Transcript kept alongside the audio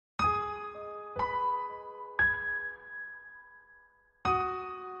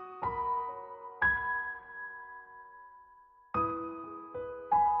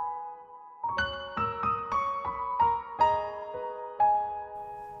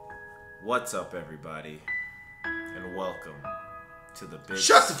What's up, everybody? And welcome to the Bip.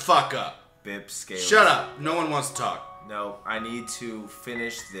 Shut the fuck up! Bip Skayless. Shut up! No one wants to talk. No, I need to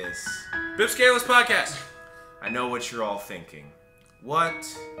finish this. Bip Skayless podcast. I know what you're all thinking. What?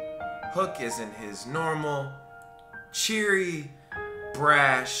 Hook isn't his normal, cheery,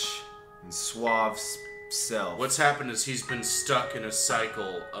 brash, and suave self. What's happened is he's been stuck in a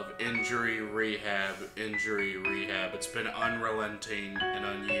cycle of injury, rehab. It's been unrelenting and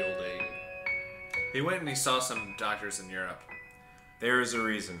unyielding. He went and he saw some doctors in Europe. There is a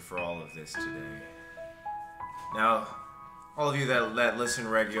reason for all of this today. Now, all of you that listen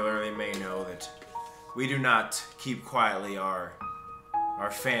regularly may know that we do not keep quietly our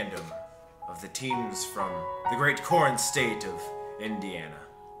fandom of the teams from the great corn state of Indiana.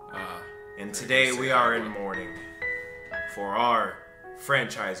 And today we are in mourning for our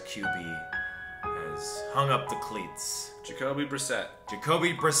franchise QB has hung up the cleats. Jacoby Brissett.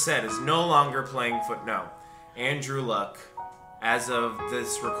 Jacoby Brissett is no longer playing No. Andrew Luck, as of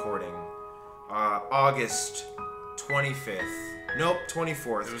this recording, August 25th. Nope,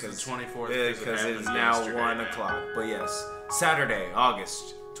 24th. It was the 24th. Because it is now 1 o'clock. But yes, Saturday,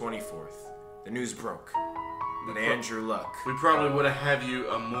 August 24th. The news broke that Andrew Luck. We probably would have had you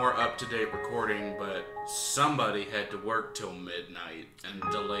a more up-to-date recording, but somebody had to work till midnight and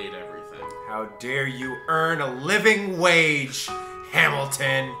delayed everything. How dare you earn a living wage,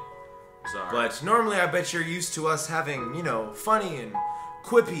 Hamilton? Sorry. But normally I bet you're used to us having, funny and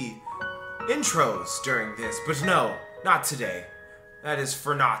quippy intros during this. But no, not today. That is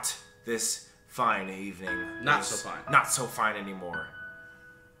for not this fine evening. Not so fine. Not so fine anymore.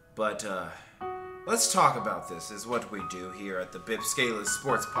 But, let's talk about this, is what we do here at the Bip Skayless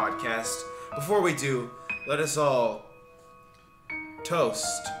Sports Podcast. Before we do, let us all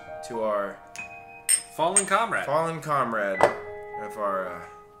toast to our Fallen comrade. of our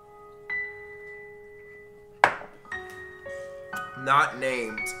not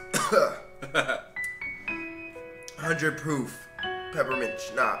named 100 proof peppermint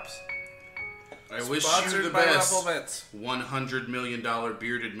schnapps. I wish you Sponsored the by best. Apple Bits. $100 million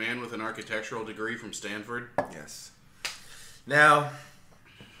bearded man with an architectural degree from Stanford. Yes. Now,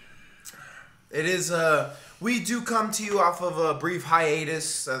 it is, we do come to you off of a brief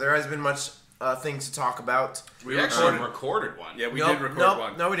hiatus. There hasn't been much things to talk about. We actually recorded one. Yeah, we did record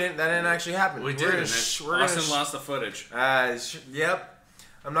one. No, we didn't. That didn't actually happen. We did. Austin lost the footage. Yep.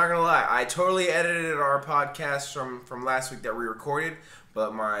 I'm not gonna lie. I totally edited our podcast from last week that we recorded,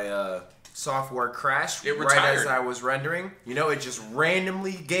 but my software crashed right as I was rendering. It just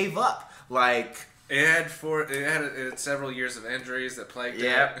randomly gave up. Like It had several years of injuries that plagued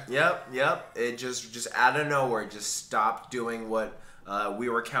it. Yep. It just out of nowhere just stopped doing what we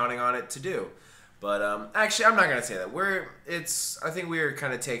were counting on it to do. But actually, I'm not gonna say that. I think we're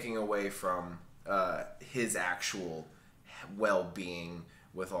kind of taking away from his actual well-being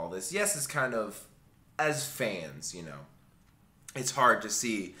with all this. Yes, it's kind of, as fans, it's hard to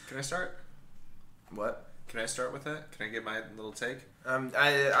see. Can I start? What? Can I start with that? Can I get my little take? I'm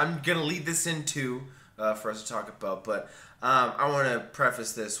gonna lead this into for us to talk about, but I want to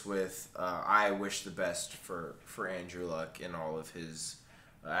preface this with I wish the best for Andrew Luck in all of his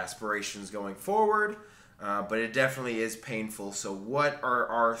aspirations going forward, but it definitely is painful. So, what are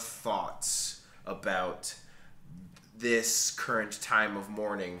our thoughts about this current time of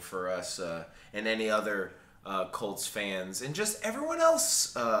mourning for us and any other Colts fans and just everyone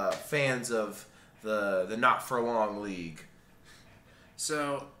else fans of the Not For Long League?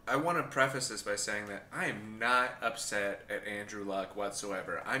 So, I want to preface this by saying that I am not upset at Andrew Luck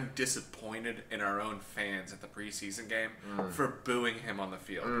whatsoever. I'm disappointed in our own fans at the preseason game for booing him on the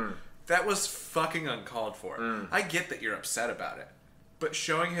field. That was fucking uncalled for. I get that you're upset about it, but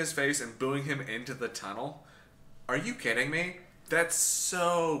showing his face and booing him into the tunnel, are you kidding me? That's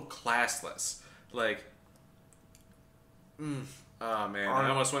so classless. Like, oh man, I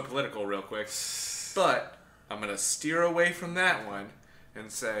almost went political real quick. But I'm going to steer away from that one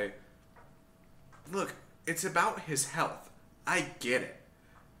and say, look, it's about his health. I get it.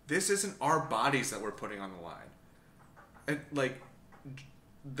 This isn't our bodies that we're putting on the line. And,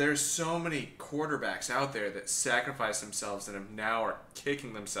 there's so many quarterbacks out there that sacrifice themselves and now are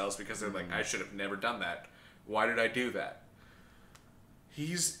kicking themselves because they're like, I should have never done that. Why did I do that?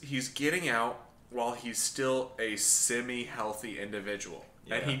 He's getting out while he's still a semi-healthy individual.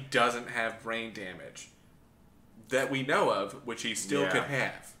 Yeah. And he doesn't have brain damage that we know of, which he still could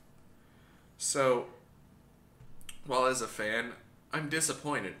have. So, while as a fan, I'm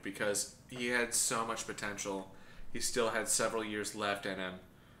disappointed because he had so much potential. He still had several years left in him.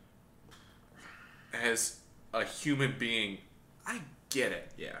 As a human being, I get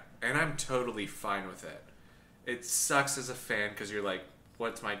it. Yeah. And I'm totally fine with it. It sucks as a fan because you're like,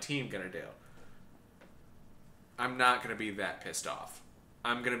 what's my team going to do? I'm not going to be that pissed off.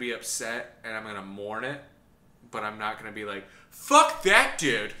 I'm going to be upset and I'm going to mourn it, but I'm not going to be like, fuck that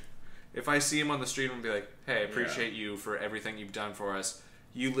dude. If I see him on the street, I'm going to be like, hey, I appreciate you for everything you've done for us.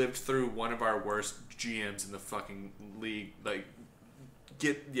 You lived through one of our worst GMs in the fucking league. Like,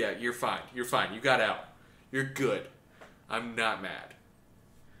 you're fine. You're fine. You got out. You're good. I'm not mad.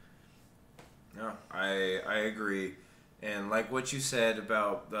 No, I agree. And like what you said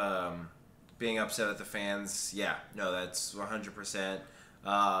about being upset at the fans, yeah, no, that's 100%.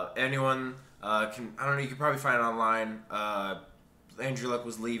 Anyone can, I don't know, you can probably find it online. Andrew Luck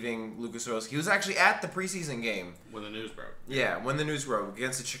was leaving Lucas Oil. He was actually at the preseason game. When the news broke. Yeah, when the news broke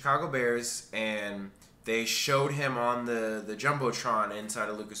against the Chicago Bears, and they showed him on the Jumbotron inside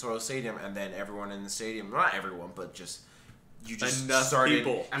of Lucas Oil Stadium, and then everyone in the stadium, not everyone, but just, you just Enough started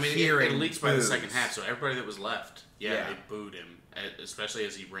people. I mean, hearing it leaked by the boos. second half, so everybody that was left, Yeah. they booed him, especially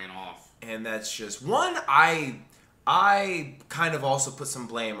as he ran off. And that's just one. I kind of also put some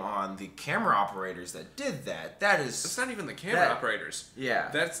blame on the camera operators that did that. It's not even the camera operators. Yeah.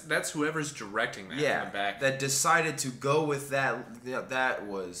 That's whoever's directing that Yeah, from the back. that decided to go with that. You know, that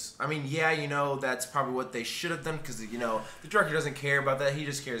was, I mean, yeah, that's probably what they should have done, because the director doesn't care about that. He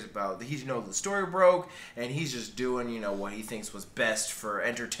just cares about the story broke, and he's just doing what he thinks was best for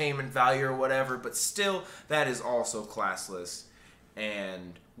entertainment value or whatever. But still, that is also classless,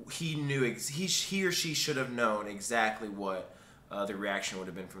 and he knew he or she should have known exactly what the reaction would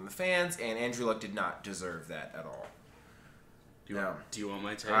have been from the fans, and Andrew Luck did not deserve that at all. Do you want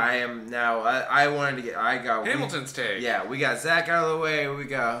my take? I am now. I wanted to get. I got Hamilton's take. Yeah, we got Zach out of the way. We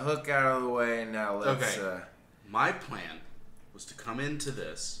got Hook out of the way. Now let's. Okay. My plan was to come into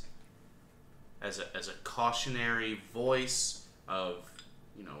this as a cautionary voice of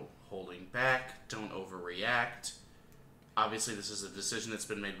holding back, don't overreact. Obviously, this is a decision that's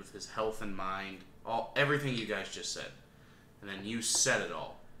been made with his health in mind. Everything you guys just said, and then you said it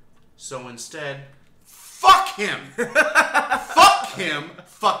all. So instead, fuck him. Fuck him.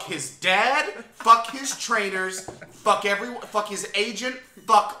 Fuck his dad. Fuck his trainers. Fuck everyone. Fuck his agent.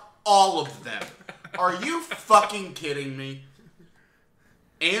 Fuck all of them. Are you fucking kidding me?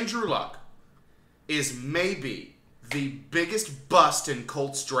 Andrew Luck is maybe the biggest bust in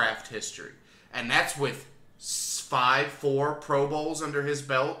Colts draft history, and that's with 4 Pro Bowls under his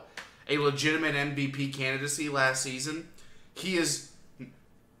belt, a legitimate MVP candidacy last season. He is,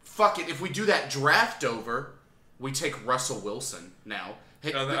 fuck it, if we do that draft over, we take Russell Wilson now.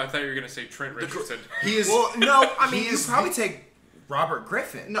 I thought you were going to say Trent Richardson. He is, well, no, I mean, you probably take Robert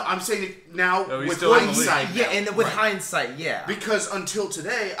Griffin. no, I'm saying it now he's with still in the league. hindsight. Yeah, now. and with Right. hindsight, yeah. Because until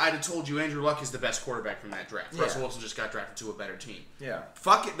today, I'd have told you Andrew Luck is the best quarterback from that draft. Yeah. Russell Wilson just got drafted to a better team. Yeah.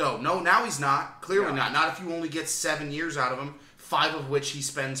 Fuck it, though. No, now he's not. Clearly Yeah. not. Not if you only get 7 years out of him, 5 of which he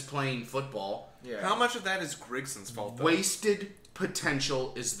spends playing football. Yeah. How much of that is Grigson's fault, though? Wasted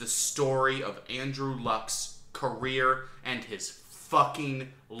potential is the story of Andrew Luck's career and his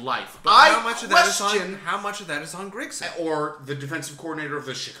fucking life. But how much of that is on Grigson? Or the defensive coordinator of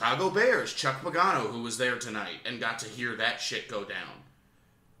the Chicago Bears, Chuck Pagano, who was there tonight and got to hear that shit go down.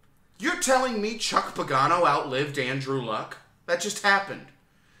 You're telling me Chuck Pagano outlived Andrew Luck? That just happened.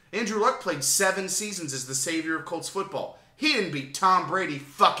 Andrew Luck played 7 seasons as the savior of Colts football. He didn't beat Tom Brady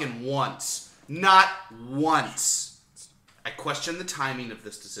fucking once. Not once. I question the timing of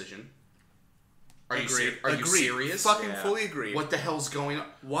this decision. Are you serious? Fucking fully agree. What the hell's going on?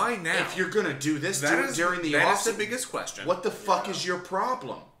 Why now? If you're gonna do this during the that offseason, is the biggest question. what the fuck is your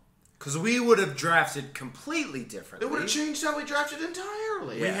problem? Because we would have drafted completely differently. It would have changed how we drafted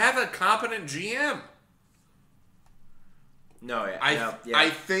entirely. We have a competent GM. No, yeah. I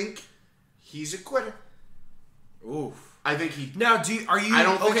think he's a quitter. Oof. I think he. Now, are you? I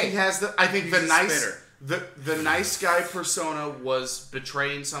don't think okay. he has the. I think He's the a nice. spitter. The nice guy persona was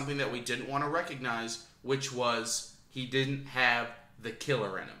betraying something that we didn't want to recognize, which was he didn't have the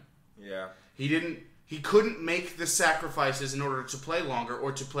killer in him. Yeah. He couldn't make the sacrifices in order to play longer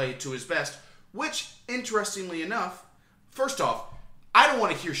or to play to his best, which, interestingly enough, first off, I don't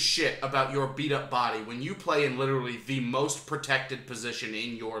want to hear shit about your beat up body when you play in literally the most protected position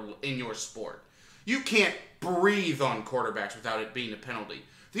in your sport. You can't breathe on quarterbacks without it being a penalty.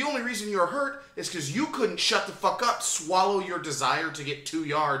 The only reason you're hurt is because you couldn't shut the fuck up, swallow your desire to get 2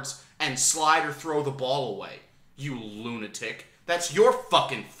 yards, and slide or throw the ball away. You lunatic. That's your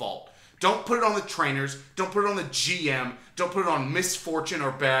fucking fault. Don't put it on the trainers. Don't put it on the GM. Don't put it on misfortune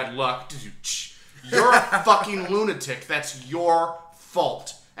or bad luck. You're a fucking lunatic. That's your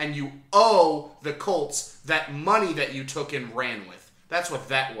fault. And you owe the Colts that money that you took and ran with. That's what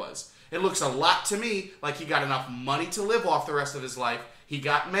that was. It looks a lot to me like he got enough money to live off the rest of his life. He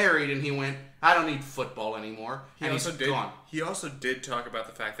got married and he went, I don't need football anymore. And he's gone. He also did talk about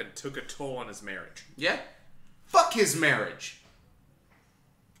the fact that it took a toll on his marriage. Yeah? Fuck his marriage.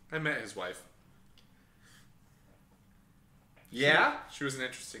 I met his wife. Yeah? She was an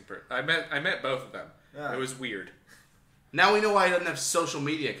interesting person. I met both of them. Yeah. It was weird. Now we know why he doesn't have social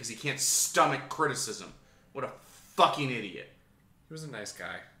media, because he can't stomach criticism. What a fucking idiot. He was a nice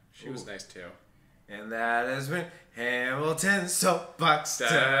guy. She was nice too. And that has been Hamilton's Soapbox.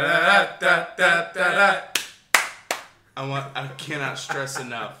 I cannot stress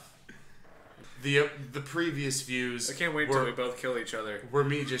enough. The previous views. I can't wait till we both kill each other. Were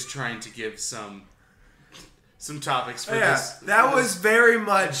me just trying to give some topics for Yeah, this. that was very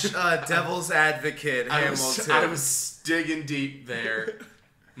much devil's advocate Hamilton. I was digging deep there.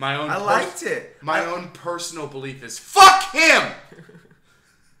 I liked it. My own personal belief is fuck him.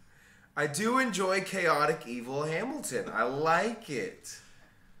 I do enjoy chaotic evil Hamilton. I like it.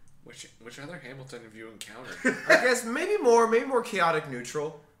 Which other Hamilton have you encountered? I guess maybe more chaotic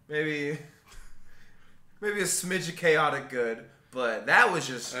neutral. Maybe a smidge of chaotic good. But that was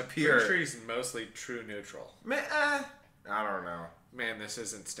just pure. I'm sure he's mostly true neutral. I don't know. Man, this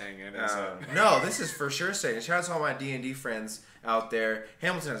isn't staying in, is it? No, this is for sure staying. Shout out to all my D&D friends out there.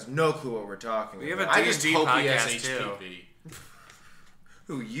 Hamilton has no clue what we're talking We about. have a I just D&D hope he has podcast too. HPV.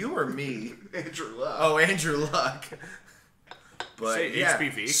 Who, you or me? Andrew Luck. Oh, Andrew Luck. But Say yeah.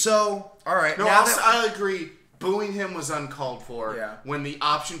 HPV. So, all right. No, now I agree. Booing him was uncalled for. Yeah. When the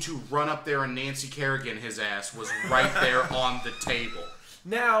option to run up there and Nancy Kerrigan his ass was right there on the table.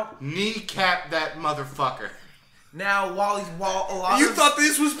 Now, Kneecap that motherfucker. while a lot You of thought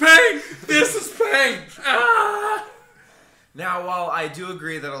this was pain? This is pain! Ah! Now, while I do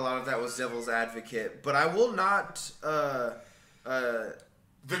agree that a lot of that was devil's advocate, but I will not.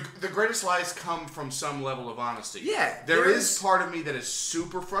 The greatest lies come from some level of honesty. Yeah, there is part of me that is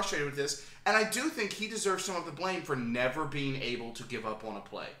super frustrated with this, and I do think he deserves some of the blame for never being able to give up on a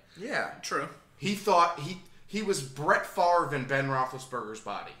play. Yeah, True. He thought he was Brett Favre in Ben Roethlisberger's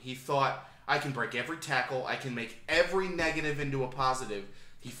body. He thought, I can break every tackle, I can make every negative into a positive.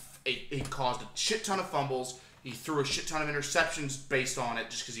 He caused a shit ton of fumbles. He threw a shit ton of interceptions based on it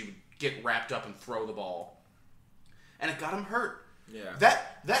just because he would get wrapped up and throw the ball. And it got him hurt. Yeah.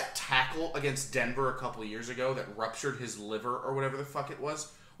 That tackle against Denver a couple of years ago that ruptured his liver or whatever the fuck it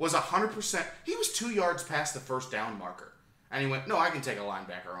was 100%. He was 2 yards past the first down marker. And he went, no, I can take a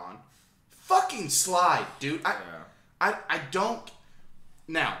linebacker on. Fucking slide, dude. I don't...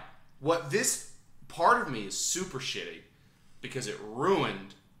 Now, what this part of me is super shitty because it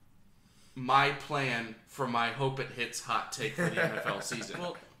ruined my plan for my hope it hits hot take for the NFL season.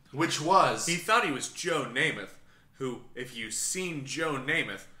 Well, which was... He thought he was Joe Namath, who, if you've seen Joe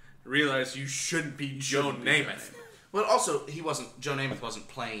Namath, realize you shouldn't be Joe Namath. Well, also, Joe Namath wasn't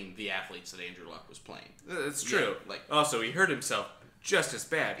playing the athletes that Andrew Luck was playing. That's true. Yeah, also, he hurt himself just as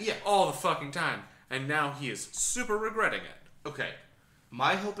bad. Yeah. All the fucking time. And now he is super regretting it. Okay.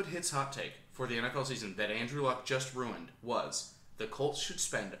 My hope it hits hot take for the NFL season that Andrew Luck just ruined was the Colts should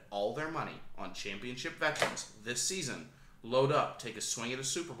spend all their money on championship veterans this season, load up, take a swing at a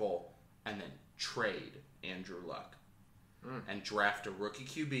Super Bowl, and then trade Andrew Luck. And draft a rookie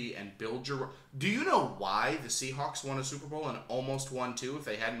QB and build your... Do you know why the Seahawks won a Super Bowl and almost won two if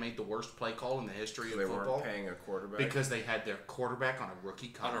they hadn't made the worst play call in the history of football? They weren't paying a quarterback. Because they had their quarterback on a rookie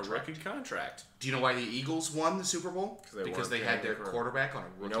contract. On a rookie contract. Do you know why the Eagles won the Super Bowl? Because they had their quarterback on a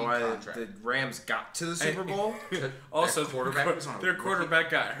rookie contract. You know why the Rams got to the Super Bowl? Also, their quarterback was on a their rookie- quarterback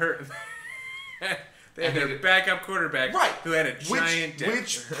got hurt. They had And their backup quarterback who had a giant dick.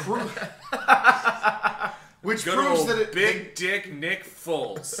 Which Good proves old that it, big dick Nick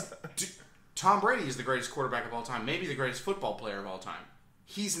Foles. Tom Brady is the greatest quarterback of all time, maybe the greatest football player of all time.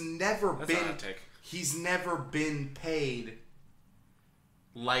 He's never That's not a take. He's never been paid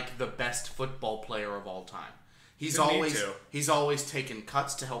like the best football player of all time. He's always taken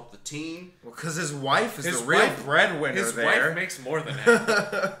cuts to help the team. Well, because his wife is the real breadwinner His there. wife makes more than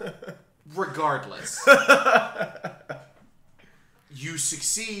him. Regardless. You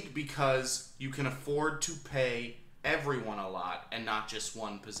succeed because you can afford to pay everyone a lot and not just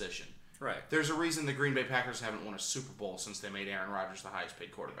one position. Right. There's a reason the Green Bay Packers haven't won a Super Bowl since they made Aaron Rodgers the highest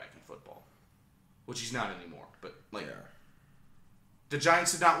paid quarterback in football. Which he's not anymore. But, the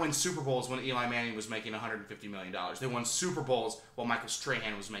Giants did not win Super Bowls when Eli Manning was making $150 million. They won Super Bowls while Michael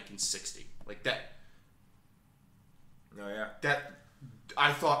Strahan was making $60. Like, that... Oh, yeah. That...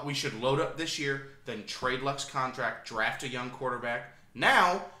 I thought we should load up this year, then trade Luck's contract, draft a young quarterback.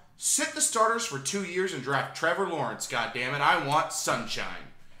 Now, Sit the starters for 2 years and draft Trevor Lawrence, goddammit. I want sunshine.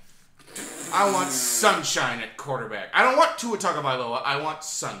 I want sunshine at quarterback. I don't want Tua Tagovailoa. I want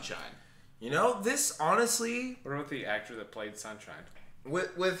sunshine. You know, this honestly... What about the actor that played Sunshine?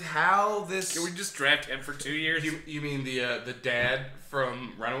 With how this... Can we just draft him for 2 years? You mean the dad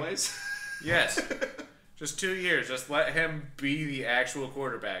from Runaways? Yes. Just 2 years. Just let him be the actual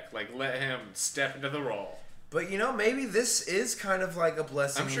quarterback. Like, let him step into the role. But, you know, maybe this is kind of like a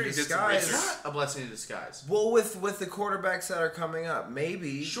blessing in disguise. It's not a blessing in disguise. Well, with the quarterbacks that are coming up,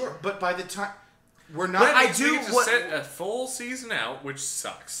 maybe... Sure, but by the time... We're not... But I do set a full season out, which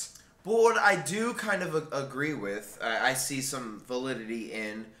sucks. But what I do kind of agree with, I see some validity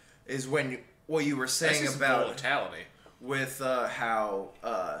in, is when what you were saying about... volatility. With how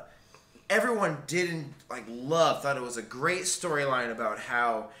everyone didn't, thought it was a great storyline about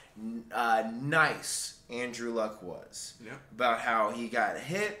how nice Andrew Luck was. Yeah. About how he got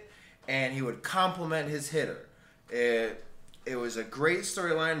hit and he would compliment his hitter. It was a great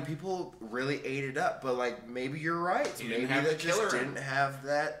storyline and people really ate it up. But maybe you're right. Maybe they just didn't have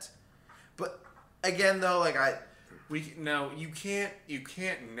that. But again, though, you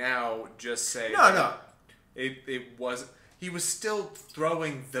can't now just say no. It was. He was still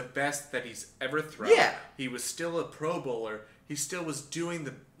throwing the best that he's ever thrown. Yeah. He was still a Pro Bowler. He still was doing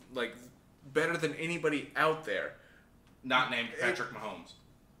better than anybody out there. Not named Patrick Mahomes.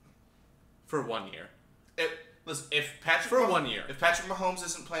 For 1 year. If Patrick Mahomes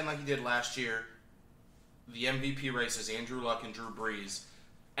isn't playing like he did last year, the MVP race is Andrew Luck and Drew Brees,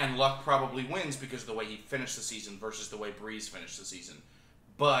 and Luck probably wins because of the way he finished the season versus the way Brees finished the season.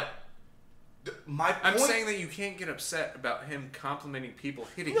 But I'm saying that you can't get upset about him complimenting people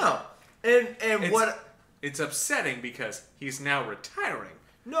hitting him. No. It's upsetting because he's now retiring.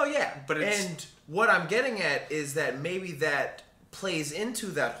 No, yeah. But what I'm getting at is that maybe that plays into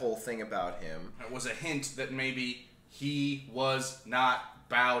that whole thing about him. It was a hint that maybe he was not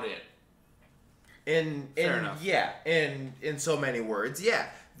about it. Fair enough. Yeah, in so many words. Yeah.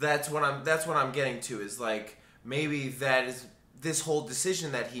 That's what I'm getting to is maybe that is this whole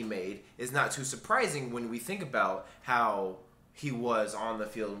decision that he made is not too surprising when we think about how he was on the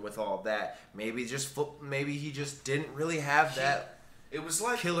field with all that. Maybe he just didn't really have that. It was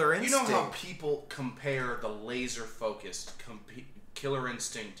like killer instinct. You know how people compare the laser-focused killer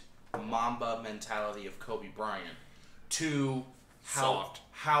instinct, Mamba mentality of Kobe Bryant to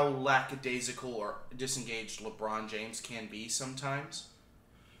how lackadaisical or disengaged LeBron James can be sometimes.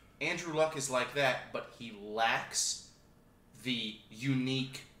 Andrew Luck is like that, but he lacks the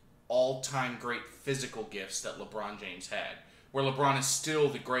unique, all-time great physical gifts that LeBron James had. Where LeBron is still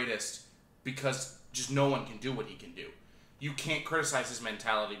the greatest because just no one can do what he can do. You can't criticize his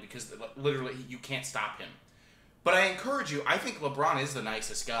mentality because literally you can't stop him. But I encourage you, I think LeBron is the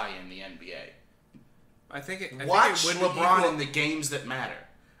nicest guy in the NBA. Watch LeBron in the games that matter.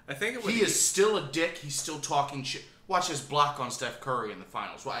 I think it would. He is still a dick. He's still talking shit. Watch his block on Steph Curry in the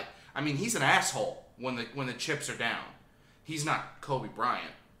finals. Well, I mean, he's an asshole when the chips are down. He's not Kobe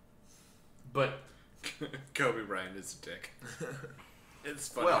Bryant, but Kobe Bryant is a dick. It's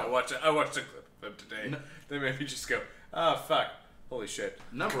funny. Well, I watched a clip of him today. They made me just go, oh fuck, holy shit.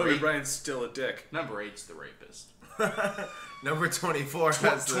 Kobe Bryant's still a dick. Number 8's the rapist. Number 24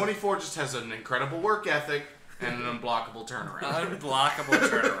 has 24 just has an incredible work ethic and an unblockable turnaround. Unblockable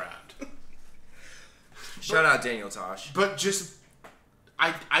turnaround. Shout out Daniel Tosh. But just,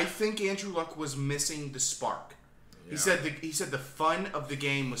 I think Andrew Luck was missing the spark. Yeah. He said the fun of the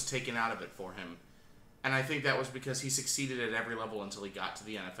game was taken out of it for him. And I think that was because he succeeded at every level until he got to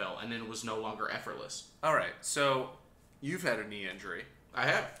the NFL, and then it was no longer effortless. All right, so you've had a knee injury. I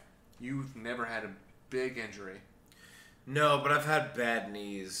have. You've never had a big injury. No, but I've had bad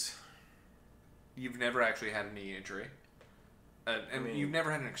knees. You've never actually had a knee injury. You've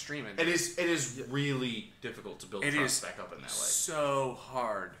never had an extreme injury. It is really difficult to build trust back up in that leg. So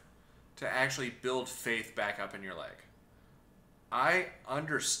hard to actually build faith back up in your leg. I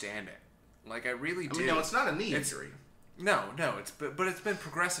understand it. I really do. No, it's not a knee injury. No, but it's been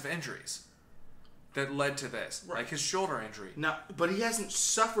progressive injuries that led to this. Right. Like his shoulder injury. No, but he hasn't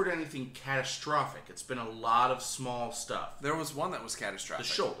suffered anything catastrophic. It's been a lot of small stuff. There was one that was catastrophic.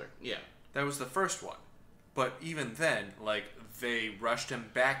 The shoulder, yeah. That was the first one. But even then, they rushed him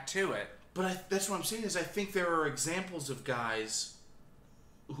back to it. But that's what I'm saying is I think there are examples of guys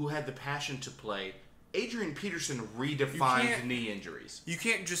who had the passion to play. Adrian Peterson redefined knee injuries. You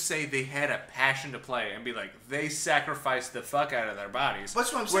can't just say they had a passion to play and be like, they sacrificed the fuck out of their bodies.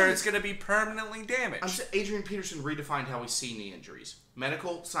 That's what I'm saying. Where it's going to be permanently damaged. Adrian Peterson redefined how we see knee injuries.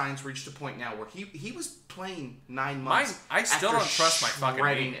 Medical science reached a point now where he was playing 9 months. I still don't trust my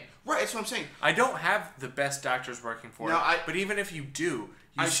fucking knee. Right, that's what I'm saying. I don't have the best doctors working for No, it, but even if you do,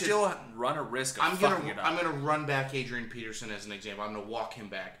 you still run a risk of fucking it up. I'm gonna run back Adrian Peterson as an example. I'm gonna walk him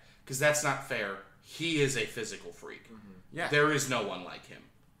back because that's not fair. He is a physical freak. Mm-hmm. Yeah, there is no one like him.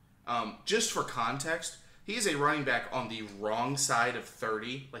 Just for context, he is a running back on the wrong side of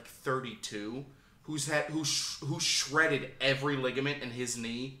 30, like 32, who shredded every ligament in his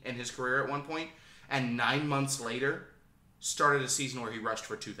knee in his career at one point, and 9 months later started a season where he rushed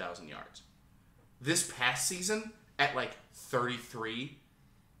for 2,000 yards. This past season, at like 33,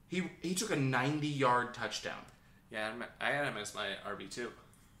 he took a 90-yard touchdown. Yeah, I had him as my RB2.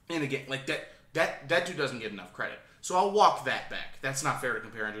 And again, like that dude doesn't get enough credit. So I'll walk that back. That's not fair to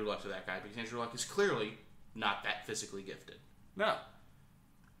compare Andrew Luck to that guy because Andrew Luck is clearly not that physically gifted. No.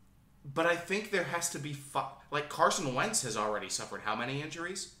 But I think there has to be... like, Carson Wentz has already suffered how many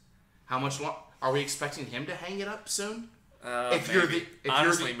injuries? How much long... Are we expecting him to hang it up soon? If you're the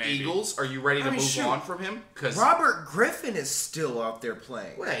Eagles, are you ready to move on from him? Because Robert Griffin is still out there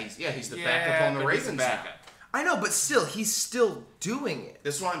playing. Well, he's the backup on the Ravens now. I know, but still, he's still doing it.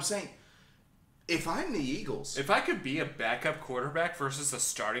 That's what I'm saying. If I'm the Eagles... If I could be a backup quarterback versus a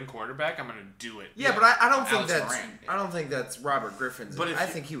starting quarterback, I'm going to do it. Yeah, but I don't think Alex that's... Moran, I don't think that's Robert Griffin's... But I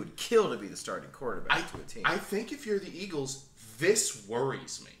think he would kill to be the starting quarterback to a team. I think if you're the Eagles, this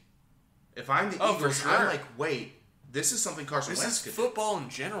worries me. If I'm the Eagles, for sure. I'm like, wait, this is something Carson Wentz could do. This is football in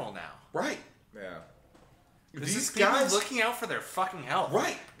general now. Right. Yeah. These guys looking out for their fucking health.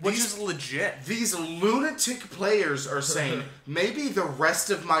 Right. Which is legit. These lunatic players are saying, maybe the rest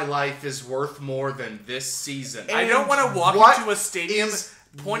of my life is worth more than this season. I don't want to walk into a stadium,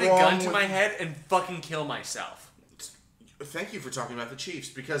 point a gun to my head, and fucking kill myself. Thank you for talking about the Chiefs,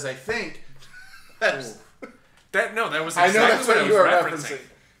 because I think... that was exactly I know that's what what I you were was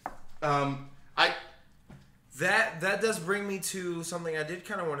referencing. That does bring me to something I did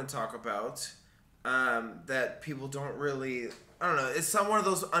kind of want to talk about. That people don't really... I don't know. It's one of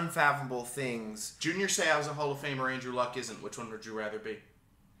those unfathomable things. Junior Seau's a Hall of Famer. Andrew Luck isn't. Which one would you rather be?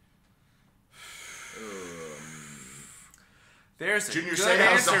 There's a Junior good Seau's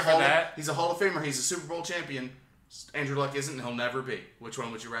answer for that. He's a Hall of Famer. He's a Super Bowl champion. Andrew Luck isn't, and he'll never be. Which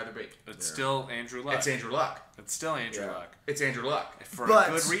one would you rather be? It's still Andrew Luck. It's Andrew Luck. It's still Andrew Luck. It's Andrew Luck. For a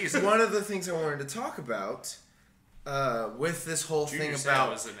good reason. One of the things I wanted to talk about with this whole Junior thing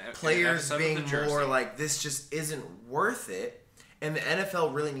about Seau players an being episode of the more Jersey. like, this just isn't worth it, and the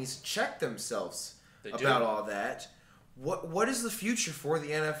NFL really needs to check themselves about all that. What is the future for the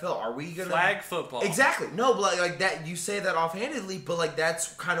NFL? Are we gonna flag football? Exactly. No, but like that, you say that offhandedly, but like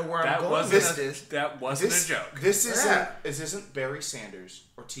that's kind of where I'm going with this. That wasn't a joke. This isn't Barry Sanders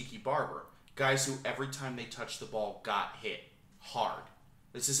or Tiki Barber, guys who every time they touch the ball got hit hard.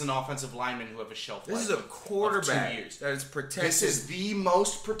 This is an offensive lineman who have a shelf life. This is a quarterback of 2 years. that is protected. This is the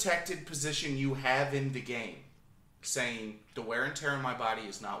most protected position you have in the game. Saying the wear and tear on my body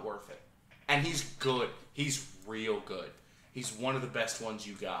is not worth it, and he's good. He's real good. He's one of the best ones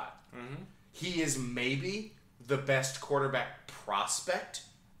you got. Mm-hmm. He is maybe the best quarterback prospect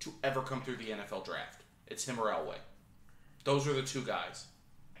to ever come through the NFL draft. It's him or Elway. Those are the two guys.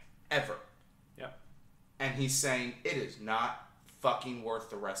 Ever. Yep. And he's saying, it is not fucking worth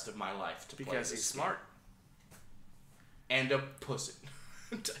the rest of my life to play this Because he's game. smart. And a pussy.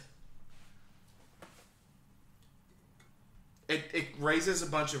 It raises a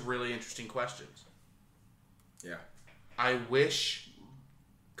bunch of really interesting questions. Yeah. I wish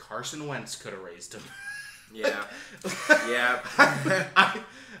Carson Wentz could have raised him. Yeah. Yeah.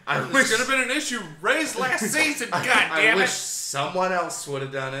 I This wish could have been an issue raised last season. God I damn wish it! someone else would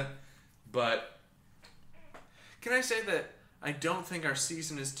have done it, but Can I say that I don't think our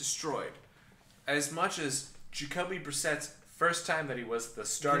season is destroyed? As much as Jacoby Brissett's first time that he was the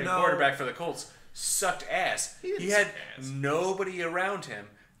starting quarterback for the Colts sucked ass. He had nobody around him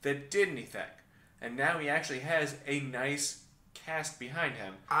that did anything. And now he actually has a nice cast behind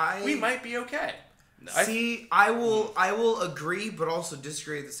him. We might be okay. See, I will agree, but also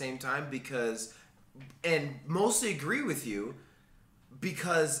disagree at the same time and mostly agree with you,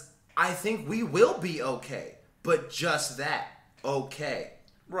 because I think we will be okay, but just that, okay.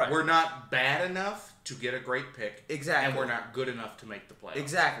 right. We're not bad enough to get a great pick. Exactly. And we're not good enough to make the playoffs.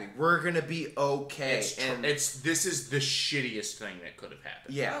 Exactly. We're going to be okay. This is the shittiest thing that could have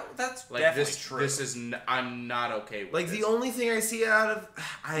happened. Yeah. Well, that's like definitely this, true. This is I'm not okay with like this. the only thing I see out of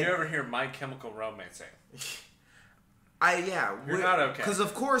you ever hear My Chemical Romancing? You're not okay. Because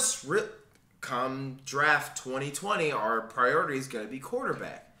of course, come draft 2020, our priority is going to be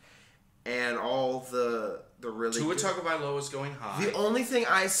quarterback, and all the really Tua Tagovailoa is going high. The only thing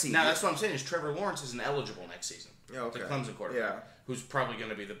I see now, that's what I'm saying, is Trevor Lawrence isn't eligible next season. Yeah, okay. The Clemson quarterback. Yeah. Who's probably going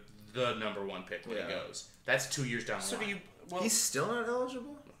to be the number 1 pick when he goes. That's 2 years down the line. He's still not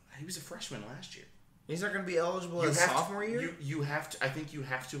eligible? He was a freshman last year. He's not going to be eligible his sophomore year? You have to. I think you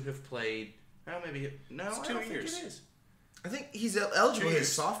have to have played. Well, maybe no. It's 2 years. Think it is. I think he's eligible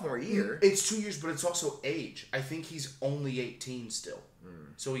his sophomore year. It's 2 years, but it's also age. I think he's only 18 still,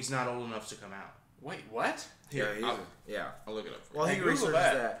 so he's not old enough to come out. Wait, what? Here, I'll look it up. Well, he researches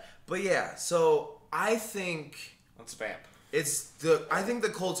that. But yeah, so I think let's vamp. I think the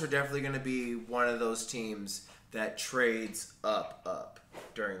Colts are definitely going to be one of those teams that trades up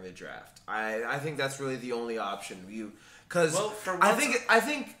during the draft. I think that's really the only option. Because I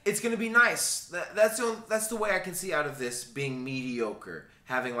think it's going to be nice. That's the way I can see out of this being mediocre,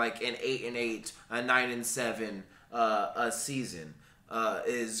 having like an 8-8, a 9-7 a season.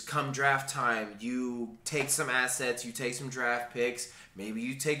 Is come draft time, you take some assets, you take some draft picks, maybe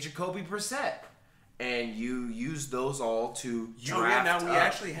you take Jacoby Brissett, and you use those all to draft. Now we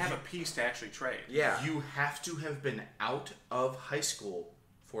actually have a piece to actually trade. Yeah, you have to have been out of high school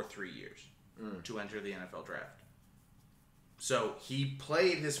for 3 years to enter the NFL draft. So he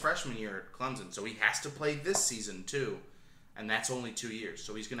played his freshman year at Clemson, so he has to play this season too, and that's only 2 years.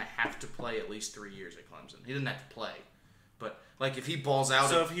 So he's going to have to play at least 3 years at Clemson. He didn't have to play. But, like, if he balls out...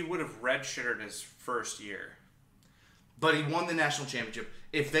 So if he would have redshirted his first year... But he won the national championship.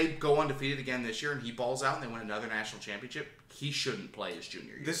 If they go undefeated again this year and he balls out and they win another national championship, he shouldn't play his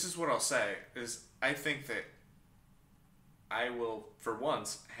junior year. This is what I'll say, is I think that I will, for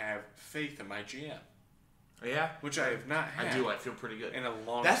once, have faith in my GM. Yeah? Which I have not had. I do. I feel pretty good. In a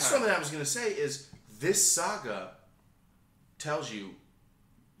long time. That's something I was going to say is this saga tells you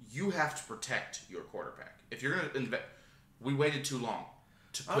have to protect your quarterback. If you're going to invest... We waited too long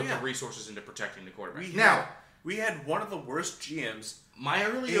to put the resources into protecting the quarterback. We had one of the worst GMs my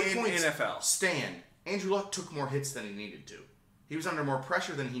earlier in points, NFL. Andrew Luck took more hits than he needed to. He was under more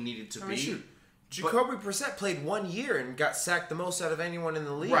pressure than he needed to be. Shoot. Jacoby Brissett played 1 year and got sacked the most out of anyone in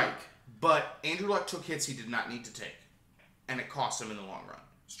the league. Right. But Andrew Luck took hits he did not need to take. And it cost him in the long run.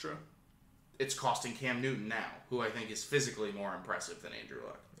 It's true. It's costing Cam Newton now, who I think is physically more impressive than Andrew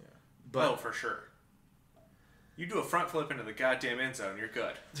Luck. Yeah. But for sure. You do a front flip into the goddamn end zone, you're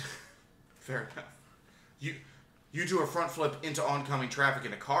good. Fair enough. You do a front flip into oncoming traffic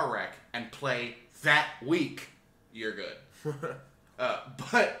in a car wreck and play that week, you're good.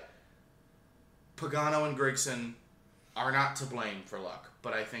 But Pagano and Grigson are not to blame for Luck,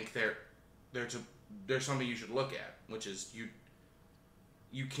 but I think they're something you should look at, which is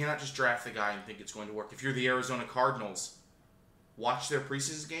you cannot just draft the guy and think it's going to work. If you're the Arizona Cardinals, watch their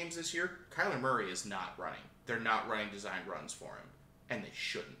preseason games this year. Kyler Murray is not running. They're not running designed runs for him, and they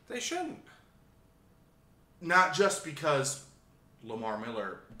shouldn't. They shouldn't. Not just because Lamar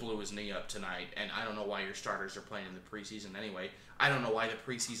Miller blew his knee up tonight, and I don't know why your starters are playing in the preseason anyway. I don't know why the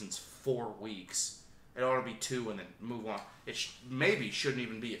preseason's 4 weeks. It ought to be 2 and then move on. It maybe shouldn't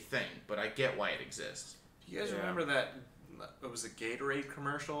even be a thing, but I get why it exists. Do you guys remember that? It was a Gatorade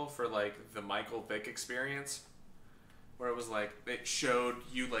commercial for like the Michael Vick experience, where it was like it showed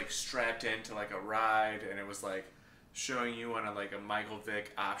you like strapped into like a ride, and it was like showing you on a Michael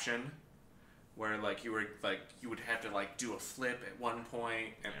Vick option, where like you would have to like do a flip at one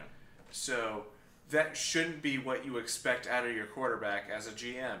point, and so that shouldn't be what you expect out of your quarterback as a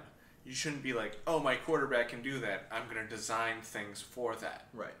GM. You shouldn't be like, oh, my quarterback can do that. I'm going to design things for that.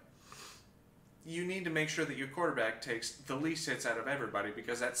 Right. You need to make sure that your quarterback takes the least hits out of everybody,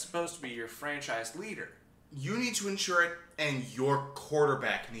 because that's supposed to be your franchise leader. You need to ensure it, and your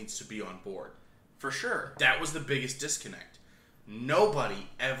quarterback needs to be on board. For sure. That was the biggest disconnect. Nobody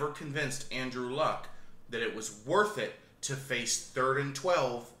ever convinced Andrew Luck that it was worth it to face 3rd and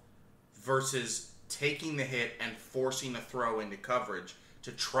 12 versus taking the hit and forcing a throw into coverage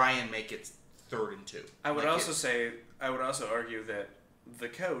to try and make it 3rd and 2. I would also argue that the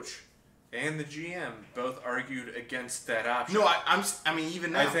coach and the GM both argued against that option. No, I mean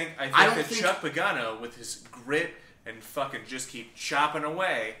even now. I think that Chuck Pagano, with his grit and fucking just keep chopping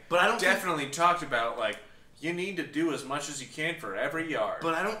away, definitely talked about like you need to do as much as you can for every yard.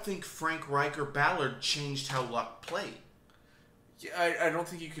 But I don't think Frank Reich or Ballard changed how Luck played. I don't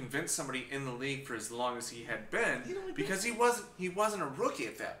think you convinced somebody in the league for as long as he had been, because he wasn't a rookie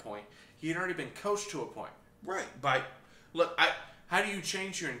at that point. He had already been coached to a point. Right. How do you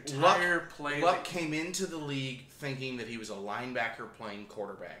change your entire play? Luck came into the league thinking that he was a linebacker playing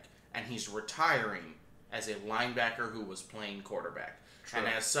quarterback, and he's retiring as a linebacker who was playing quarterback. True. And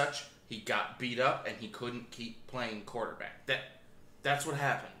as such, he got beat up and he couldn't keep playing quarterback. That's what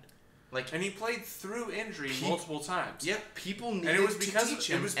happened. And he played through injury multiple times. Yeah, people needed to teach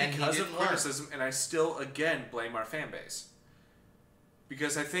him. It was because of criticism, and I still, again, blame our fan base.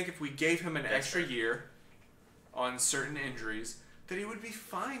 Because I think if we gave him an That's extra fair. year on certain injuries, that he would be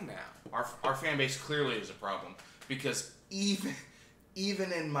fine now. Our fan base clearly is a problem because even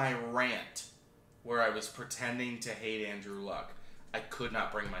in my rant where I was pretending to hate Andrew Luck, I could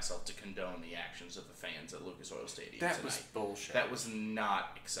not bring myself to condone the actions of the fans at Lucas Oil Stadium That tonight. was bullshit. That was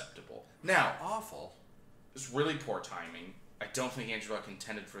not acceptable. Now, Awful. it was really poor timing. I don't think Andrew Luck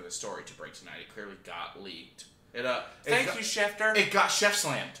intended for the story to break tonight. It clearly got leaked. Thank you, Schefter. It got chef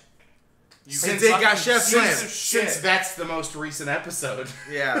slammed. It did got chef slammed. Since that's the most recent episode.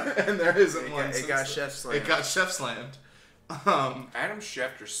 Yeah. And there isn't one. It got chef slammed. It got chef slammed. Adam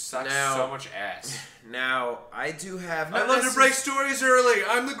Schefter sucks Now- so much ass. Now, I do have... I love to break stories early.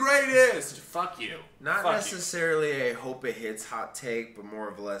 I'm the greatest. Fuck you. Not Fuck necessarily a hope it hits hot take, but more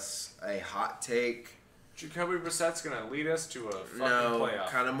or less a hot take. You. Jacoby Brissett's gonna lead us to a fucking No, playoff.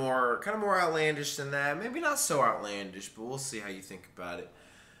 kind of more outlandish than that. Maybe not so outlandish, but we'll see how you think about it.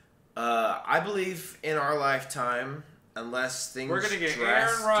 I believe in our lifetime, unless things We're gonna get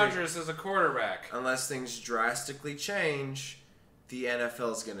Aaron Rodgers as a quarterback. unless things drastically change, the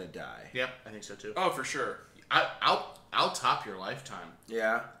NFL's gonna die. Yep, I think so too. Oh, for sure. I'll top your lifetime.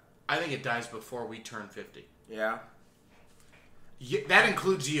 Yeah, I think it dies before we turn 50. yeah. That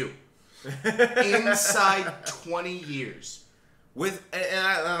includes you. Inside 20 years.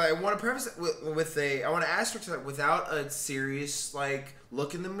 I want to preface it with I want to asterisk that without a serious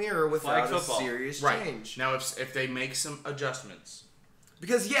look in the mirror, without a football. serious Right. change. Now, if they make some adjustments.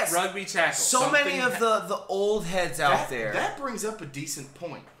 Because yes, Rugby tackle. so many of the old heads out there. That brings up a decent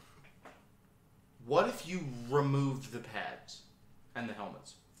point. What if you removed the pads and the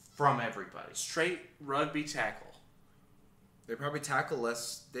helmets from everybody? Straight rugby tackle. They probably tackle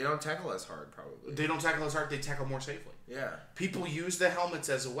less. They don't tackle as hard, probably. They don't tackle as hard, they tackle more safely. Yeah. People use the helmets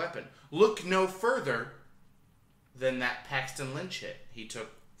as a weapon. Look no further than that Paxton Lynch hit he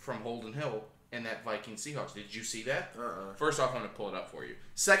took from Holden Hill in that Viking Seahawks. Did you see that? First off, I'm going to pull it up for you.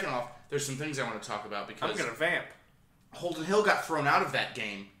 Second off, there's some things I want to talk about because I'm gonna vamp. Holden Hill got thrown out of that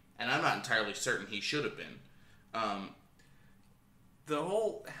game, and I'm not entirely certain he should have been. The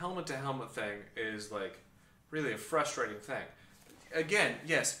whole helmet to helmet thing is really a frustrating thing. Again,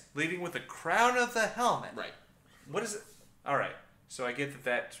 yes, leading with the crown of the helmet. Right. What is it? All right. So I get that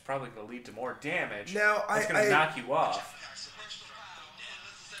that's probably going to lead to more damage. Now, it's going to knock you off.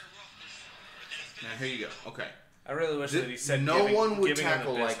 Now, here you go. Okay. I really wish that he said no giving, one would giving him the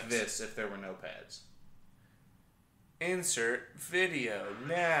tackle like business. this if there were no pads. Insert video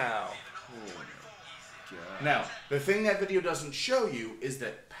now. Now, the thing that video doesn't show you is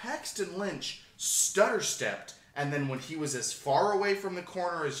that Paxton Lynch stutter stepped, and then when he was as far away from the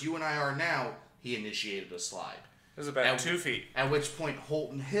corner as you and I are now, he initiated a slide. It was about 2 feet. At which point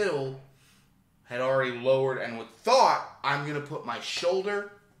Holden Hill had already lowered and would thought, I'm going to put my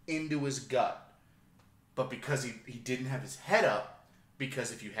shoulder into his gut. But because he didn't have his head up,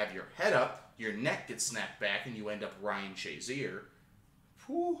 because if you have your head up, your neck gets snapped back and you end up Ryan Shazier.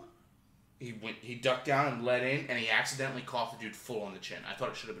 Whew. He ducked down and let in, and he accidentally caught the dude full on the chin. I thought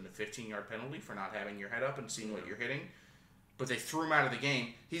it should have been a 15-yard penalty for not having your head up and seeing what you're hitting. But they threw him out of the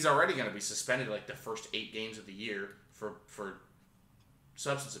game. He's already going to be suspended the first 8 games of the year for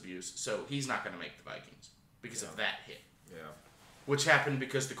substance abuse. So he's not going to make the Vikings because of that hit. Yeah. Which happened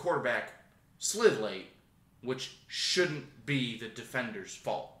because the quarterback slid late, which shouldn't be the defender's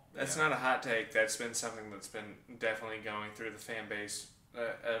fault. That's not a hot take. That's been something that's been definitely going through the fan base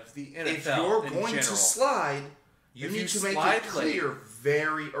of the NFL. If you're in going general. to slide, you If need you to make slide it clear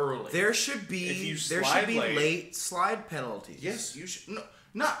very early. There should be If you there slide should be late- late slide penalties. Yes, you should. No,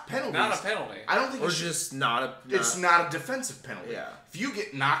 not penalties. Not a penalty. I don't think Or it should, just not a. it's not a defensive penalty. Yeah. If you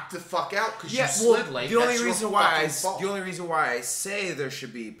get knocked the fuck out because Yeah, you slid well, late, the only that's your reason why fucking fault. the only reason why I say there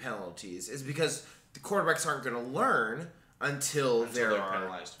should be penalties is because the quarterbacks aren't going to learn until they're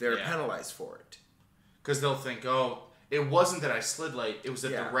penalized. They're Yeah. penalized for it. Because they'll think, oh, it wasn't that I slid late. It was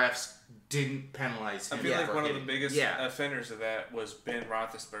that Yeah. the refs didn't penalize I him. feel like for one of the hitting. biggest Yeah. offenders of that was Ben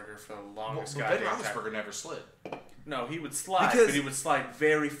Roethlisberger for the longest Well, Ben goddamn time. Roethlisberger never slid. No, he would slide, Because- but he would slide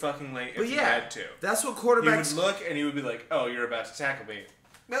very fucking late But if he yeah, had to. that's what He quarterbacks. would look and he would be like, "Oh, you're about to tackle me."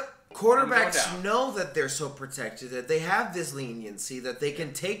 Nope. I'm Quarterbacks going down. know that they're so protected that they have this leniency that they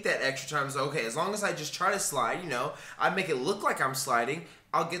can take that extra time. So, okay, as long as I just try to slide, I make it look like I'm sliding,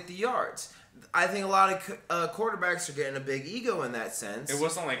 I'll get the yards. I think a lot of quarterbacks are getting a big ego in that sense. It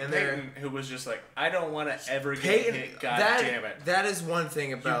wasn't like and they're- Peyton, who was just like, "I don't want to ever get Peyton, hit." God that, damn it! that is one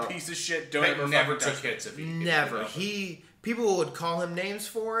thing You about piece of shit! Don't Peyton ever never fucking took touch me." hits if he never. if people would call him names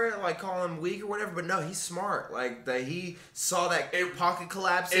for it, like call him weak or whatever. But no, he's smart. Like that, he saw that pocket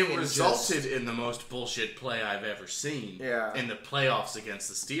collapsing. It resulted in the most bullshit play I've ever seen. Yeah. In the playoffs against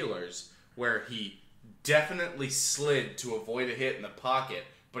the Steelers, where he definitely slid to avoid a hit in the pocket,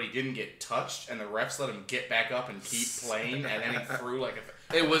 but he didn't get touched, and the refs let him get back up and keep playing, and then he threw like a...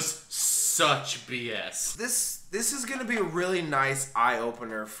 It was such BS. This is going to be a really nice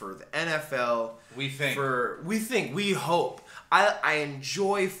eye-opener for the NFL. We hope. I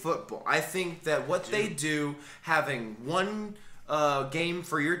enjoy football. I think that what they do, having one game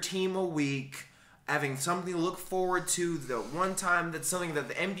for your team a week, having something to look forward to, the one time that's something that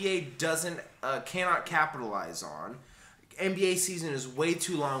the NBA cannot capitalize on. NBA season is way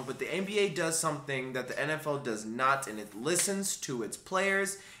too long, but the NBA does something that the NFL does not, and it listens to its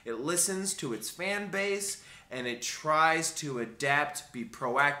players, it listens to its fan base, and it tries to adapt, be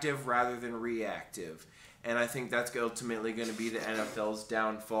proactive rather than reactive. And I think that's ultimately going to be the NFL's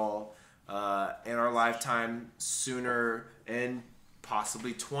downfall in our lifetime, sooner in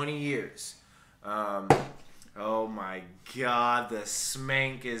possibly 20 years. Oh my God, the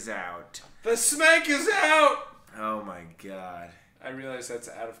smank is out. The smank is out! Oh my God. I realize that's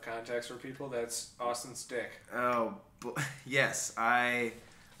out of context for people. That's Austin's dick. Oh, yes. I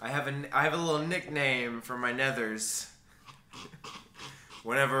have a little nickname for my nethers.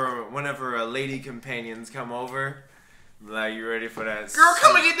 Whenever lady companions come over, like, you ready for that? Girl,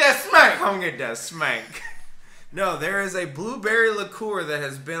 come and get that smack! Come get that smank. No, there is a blueberry liqueur that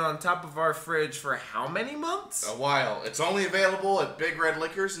has been on top of our fridge for how many months? A while. It's only available at Big Red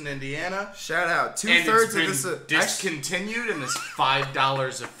Liquors in Indiana. Shout out. And Two-thirds it's of been this... discontinued and is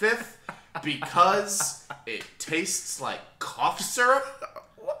 $5 a fifth because it tastes like cough syrup.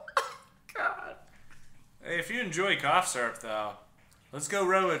 God. Hey, if you enjoy cough syrup, though, let's go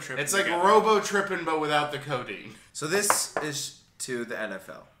robo tripping. It's like robo tripping, but without the codeine. So this is to the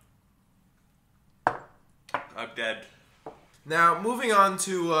NFL. I'm dead. Now, moving on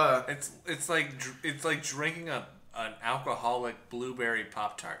to... It's like drinking an alcoholic blueberry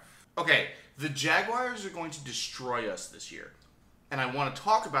Pop-Tart. Okay, the Jaguars are going to destroy us this year. And I want to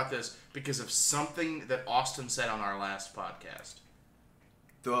talk about this because of something that Austin said on our last podcast.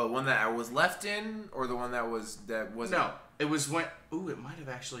 The one that I was left in, or the one that wasn't? No, it was when... Ooh, it might have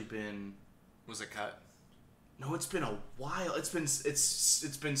actually been... Was it cut? No, it's been a while. It's been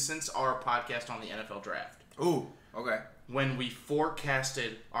since our podcast on the NFL draft. Ooh, okay. When we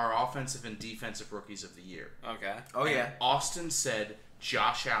forecasted our offensive and defensive rookies of the year. Okay. Oh, And yeah. Austin said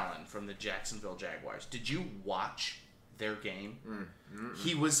Josh Allen from the Jacksonville Jaguars. Did you watch their game?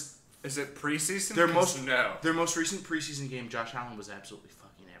 He was... Is it preseason? Their most recent preseason game, Josh Allen was absolutely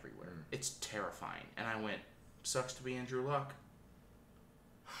fucking everywhere. It's terrifying. And I went, sucks to be Andrew Luck.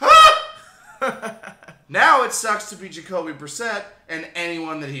 Now it sucks to be Jacoby Brissett and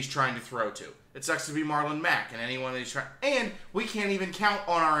anyone that he's trying to throw to. It sucks to be Marlon Mack and anyone that he's trying... And we can't even count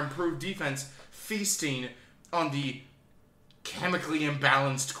on our improved defense feasting on the chemically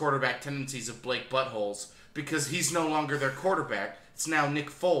imbalanced quarterback tendencies of Blake Buttholes because he's no longer their quarterback. It's now Nick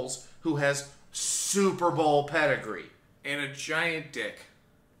Foles, who has Super Bowl pedigree. And a giant dick.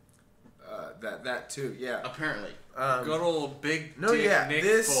 That too, yeah. Apparently. Good old big No, dick yeah, Nick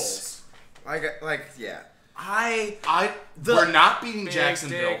this... Foles. Yeah. We're not beating Big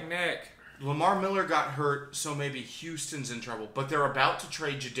Jacksonville. dick Nick. Lamar Miller got hurt, so maybe Houston's in trouble. But they're about to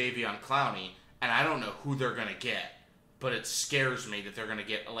trade Jadeveon Clowney, and I don't know who they're going to get. But it scares me that they're going to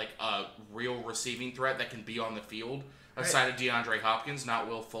get like a real receiving threat that can be on the field aside of DeAndre Hopkins, not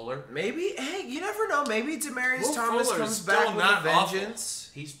Will Fuller. Maybe, hey, you never know. Maybe Demaryius Will Thomas Fuller comes is back still with not a vengeance.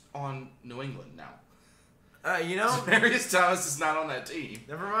 He's on New England now. You know, Demaryius Thomas is not on that team.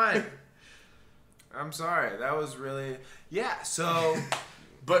 never mind. I'm sorry. That was really... Yeah, so...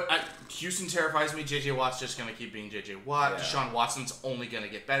 But Houston terrifies me. J.J. Watt's just going to keep being J.J. Watt. Yeah. Deshaun Watson's only going to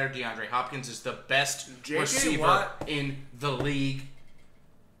get better. DeAndre Hopkins is the best J.J. receiver Watt- in the league.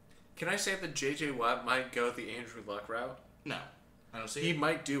 Can I say that J.J. Watt might go the Andrew Luck route? No. I don't see He it.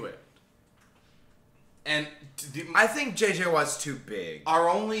 might do it. And I think J.J. Watt's too big. our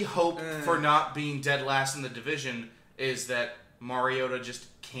only hope for not being dead last in the division is that Mariota just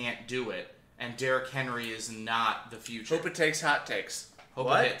can't do it. And Derrick Henry is not the future. Hope it takes hot takes. Hope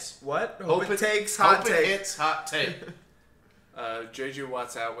What? it hits. What? Hope it takes hot Hope take. it hits hot take. J.J.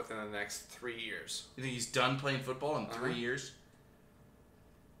 Watt's out within the next 3 years. You think he's done playing football in 3 years?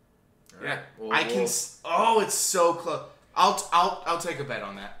 Yeah. Well, I can. Oh, it's so close. I'll take a bet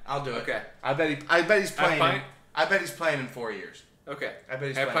on that. I'll do it. Okay. I bet he's playing. Pint? I bet he's playing in 4 years. Okay. I bet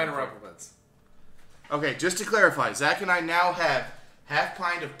he's At playing Pint in of 4 Rumplemans. Okay, just to clarify, Zach and I now have half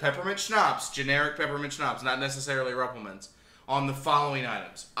pint of peppermint schnapps, generic peppermint schnapps, not necessarily Ruppelmans, on the following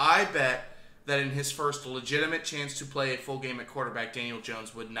items. I bet that in his first legitimate chance to play a full game at quarterback, Daniel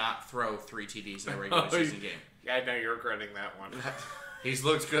Jones would not throw 3 TDs in a regular season game. Yeah, I know you're regretting that one. He's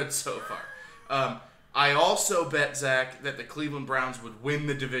looked good so far. I also bet, Zach, that the Cleveland Browns would win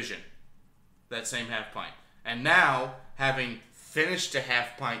the division. That same half pint. And now, having finished a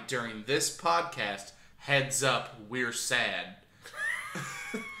half pint during this podcast, heads up, we're sad.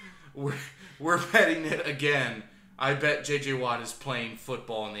 we're betting it again. I bet J.J. Watt is playing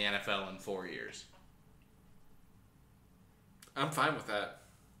football in the NFL in 4 years. I'm fine with that.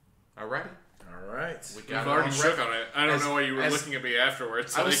 All right. All right. We've already shook on it. I don't know why you were looking at me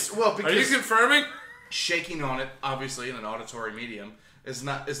afterwards. Because are you confirming? Shaking on it, obviously, in an auditory medium, is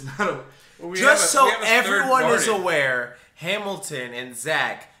not a... Just so everyone is aware, Hamilton and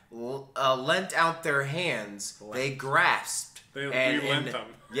Zach lent out their hands. They grasped. We lent them.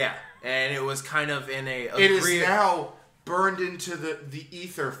 Yeah, and it was kind of in a... It is now burned into the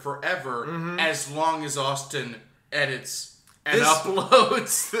ether forever as long as Austin edits and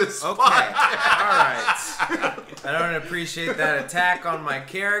uploads this Okay, alright. I don't appreciate that attack on my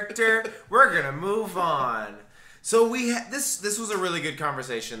character. We're gonna move on. So this was a really good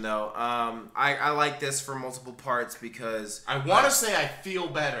conversation, though. I like this for multiple parts because... I want to say I feel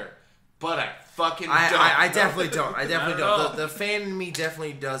better, but I fucking don't. I definitely don't. I definitely don't. The fan in me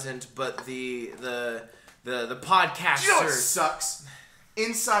definitely doesn't, but the podcasters... Do you know what sucks?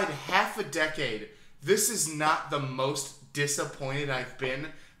 Inside half a decade, this is not the most disappointed I've been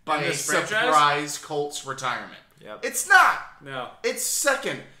by a surprise Colts retirement. Yep. It's not. No. It's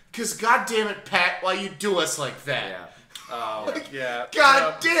second. Because goddamn it, Pat, why you do us like that? Yeah. Oh, yeah.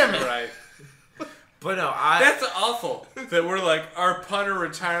 God damn it. Right. But no, That's awful. That we're like, our punter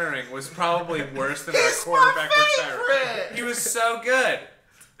retiring was probably worse than our quarterback retiring. He was so good.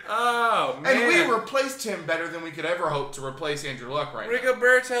 Oh, man. And we replaced him better than we could ever hope to replace Andrew Luck right now.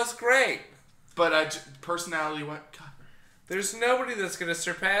 Rigoberto's great. But personality went... God. There's nobody that's going to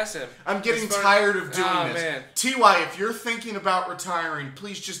surpass him. I'm getting tired of doing this. Man. T.Y., if you're thinking about retiring,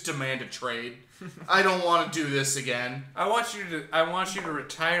 please just demand a trade. I don't want to do this again. I want you to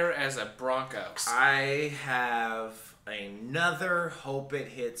retire as a Broncos. I have another hope it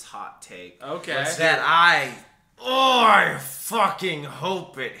hits hot take. Okay. That I fucking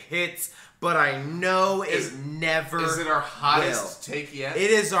hope it hits, but I know it never Is it our hottest take yet?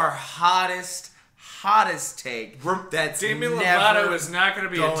 It is our hottest take. That's Demi never Lovato is not going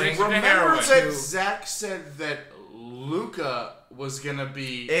to be addicted to heroin. Remember that Zach said that Luka was going to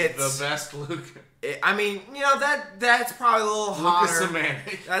be the best Luka. I mean, that's probably a little hotter.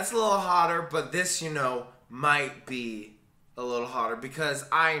 Semantic. That's a little hotter, but this, might be a little hotter because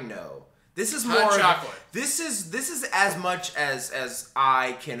I know this is hot more chocolate. This is as much as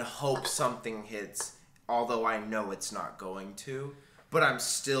I can hope something hits, although I know it's not going to. But I'm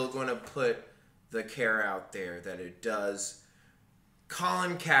still going to put the care out there that it does.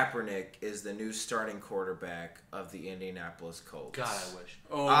 Colin Kaepernick is the new starting quarterback of the Indianapolis Colts. God, I wish.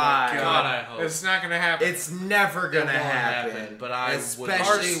 Oh my God, I hope. It's not going to happen. It's never going to happen. But I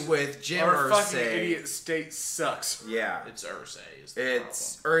especially with Jim Our Irsay. fucking idiot state sucks. Yeah. It's Irsay is the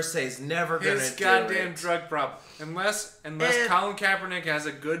Irsay's never going to do it. His goddamn drug problem. Unless Colin Kaepernick has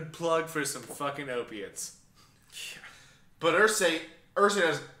a good plug for some fucking opiates. But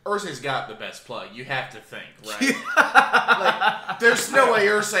Irsay's got the best plug. You have to think, right? There's no way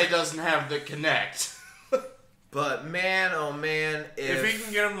Irsay doesn't have the connect. But man, oh man, if he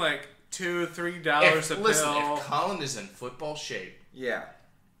can get him like $2-3 a pill. Listen, if Colin is in football shape,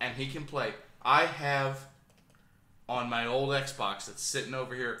 and he can play, I have on my old Xbox that's sitting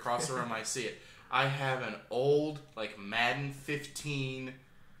over here across the room. I see it. I have an old Madden 15.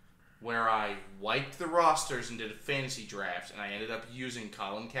 Where I wiped the rosters and did a fantasy draft, and I ended up using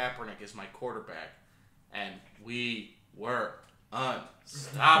Colin Kaepernick as my quarterback, and we were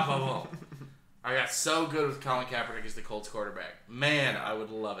unstoppable. I got so good with Colin Kaepernick as the Colts quarterback. Man, I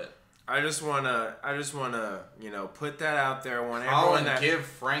would love it. I just wanna, put that out there. I want Colin, everyone that give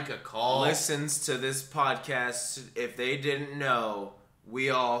Frank a call. Listens to this podcast, if they didn't know,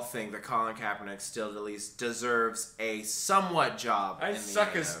 we all think that Colin Kaepernick still at least deserves a somewhat job. I'd in the suck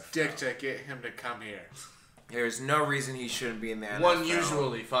NFL. his dick to get him to come here. There's no reason he shouldn't be in the NFL. One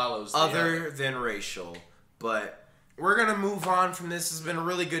usually follows the other than racial. But we're going to move on from this. This has been a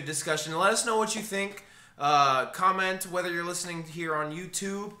really good discussion. Let us know what you think. Comment whether you're listening here on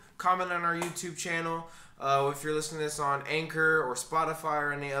YouTube. Comment on our YouTube channel. If you're listening to this on Anchor or Spotify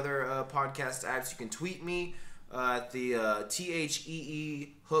or any other podcast apps, you can tweet me at the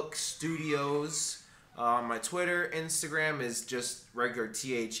THEE Hook Studios My Twitter, Instagram is just regular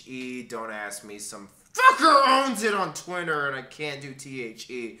THE. Don't ask me. Some fucker owns it on Twitter and I can't do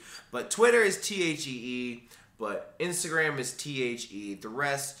THE. But Twitter is THEE. But Instagram is THE. The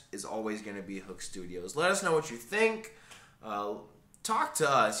rest is always going to be Hook Studios. Let us know what you think. Talk to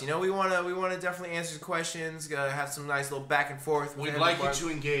us. We want to definitely answer questions. Have some nice little back and forth. We'd like you to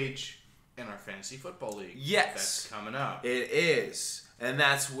engage in our fantasy football league. Yes, that's coming up. It is, and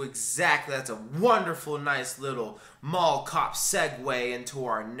that's a wonderful, nice little mall cop segue into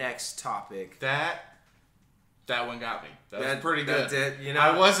our next topic. That one got me. That was pretty good. That did,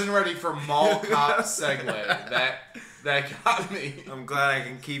 I wasn't ready for mall cop segue. That got me. I'm glad I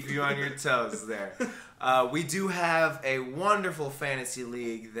can keep you on your toes there. We do have a wonderful fantasy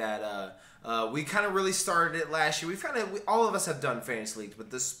league that we kind of really started it last year. All of us have done fantasy leagues,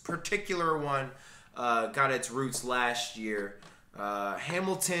 but this particular one got its roots last year.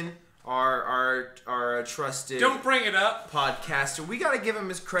 Hamilton, our trusted Don't bring it up. podcaster, we got to give him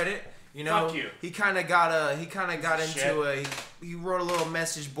his credit. Fuck you. He kind of got into he wrote a little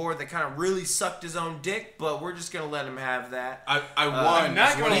message board that kind of really sucked his own dick, but we're just gonna let him have that. I won. I'm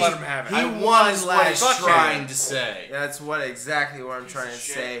not gonna let him have it. He won won what last I'm year. trying to say. That's exactly what I'm trying to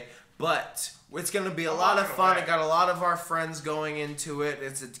shit. say. But it's going to be a lot of fun. I got a lot of our friends going into it.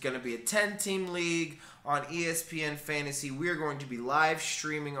 It's going to be a 10-team league on ESPN Fantasy. We are going to be live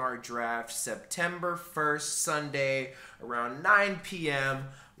streaming our draft September 1st, Sunday, around 9 p.m.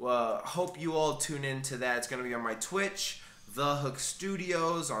 Hope you all tune into that. It's going to be on my Twitch, The Hook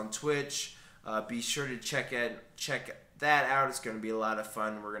Studios on Twitch. Be sure to check that out. It's going to be a lot of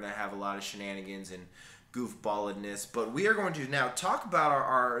fun. We're going to have a lot of shenanigans and goofballedness, but we are going to now talk about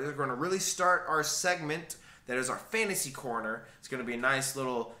we're going to really start our segment that is our fantasy corner. It's going to be a nice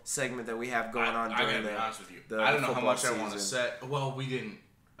little segment that we have going on during I gotta be honest with you. the I don't know how much football I want to season. say. Well, we didn't.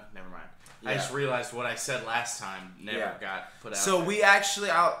 Never mind. Yeah. I just realized what I said last time never got put out. So there. we actually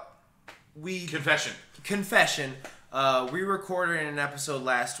confession. We recorded an episode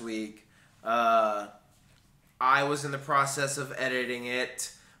last week. I was in the process of editing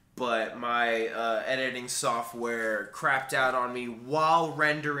it, but my editing software crapped out on me while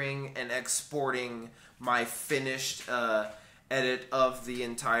rendering and exporting my finished edit of the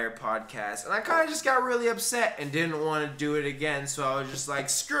entire podcast. And I kind of just got really upset and didn't want to do it again, so I was just like,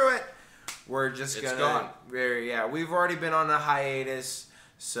 screw it. We're just It's gonna... gone. We've already been on a hiatus,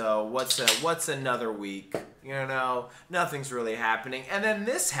 so what's another week? Nothing's really happening. And then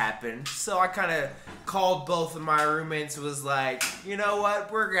this happened, so I kind of called both of my roommates and was like, you know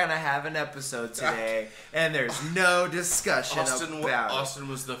what? We're going to have an episode today, and there's no discussion about it. Austin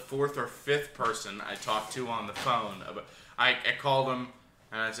was the fourth or fifth person I talked to on the phone. I called him,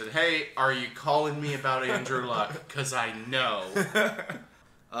 and I said, hey, are you calling me about Andrew Luck? Because I know.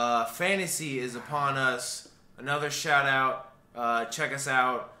 Fantasy is upon us. Another shout out. Check us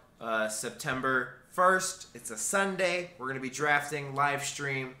out September 1st. It's a Sunday. We're going to be drafting live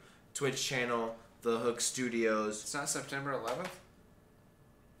stream, Twitch channel, The Hook Studios. It's not September 11th?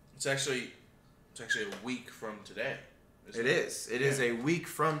 It's actually a week from today. It is. It is a week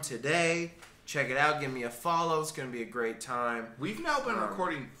from today. Check it out. Give me a follow. It's going to be a great time. We've now been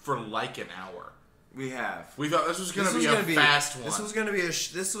recording for like an hour. We have. We thought this was going to be a fast one. This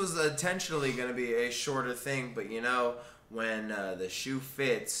was intentionally going to be a shorter thing, but when the shoe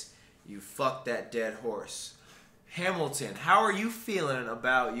fits, you fuck that dead horse. Hamilton, how are you feeling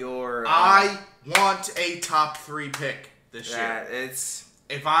about your... I want a top 3 pick this year.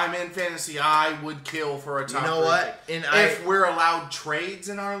 If I'm in fantasy, I would kill for a top 3 You know what? pick. If we're allowed trades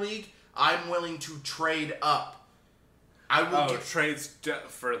in our league, I'm willing to trade up. I will trades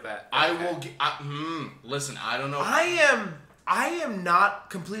for that. I will get... listen, I don't know. I am not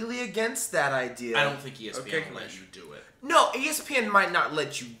completely against that idea. I don't think ESPN will let you do it. No, ESPN might not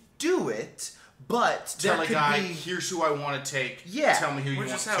let you do it, but Tell there a could guy, be... here's who I want to take. Yeah. Tell me who you want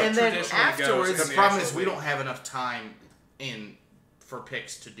just to how take. And then traditionally afterwards, goes The in problem is actual we league. don't have enough time for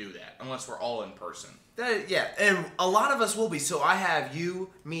picks to do that unless we're all in person. And a lot of us will be. So I have you,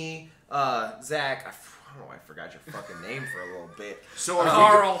 me, Zach. I forgot your fucking name for a little bit. So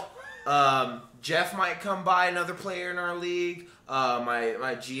Carl. Jeff might come by, another player in our league.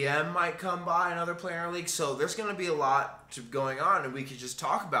 My GM might come by, another player in our league. So there's going to be a lot going on, and we could just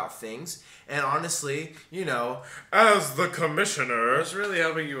talk about things. And honestly, as the commissioner, It's really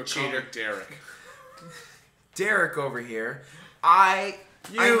helping you a cheater, Derek. Derek over here, I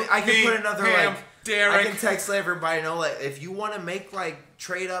can put another Derek. I can text everybody if you want to make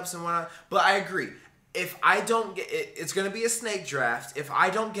trade ups and whatnot. But I agree. If I don't get it's going to be a snake draft. If I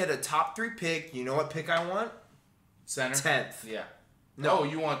don't get a top 3 pick, you know what pick I want? Center? 10th. Yeah. No,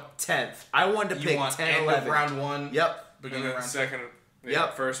 you want 10th. I wanted to pick 10, end 11. of round 1. Yep. Beginning of round second.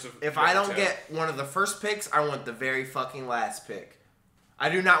 Yep. First of. If I don't get one of the first picks, I want the very fucking last pick. I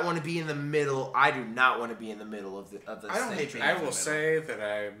do not want to be in the middle. I do not want to be in the middle of the. I don't hate being I will say that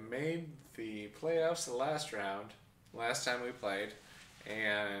I made the playoffs the last round, last time we played,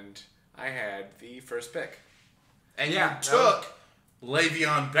 and I had the first pick. And you took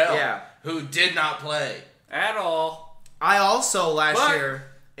Le'Veon Bell, who did not play at all. I also last year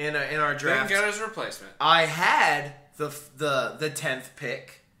in our draft didn't get his replacement. I had the 10th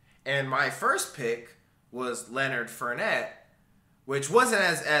pick, and my first pick was Leonard Fournette, which wasn't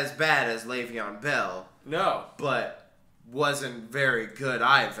as bad as Le'Veon Bell. No, but wasn't very good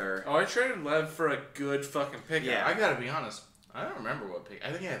either. Oh, I traded Lev for a good fucking pick. Yeah. I gotta be honest. I don't remember what pick.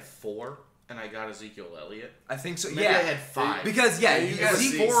 I think I had 4, and I got Ezekiel Elliott. I think so. Maybe yeah, I had 5. Because you got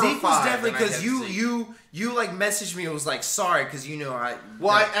Zeke 4 or was 5, definitely and I because had you like messaged me. It was like sorry because you know I.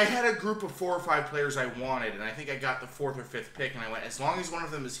 Well, I had a group of 4 or 5 players I wanted, and I think I got the 4th or 5th pick, and I went as long as one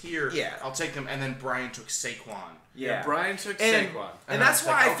of them is here, I'll take them. And then Brian took Saquon. Yeah, Brian took Saquon, and that's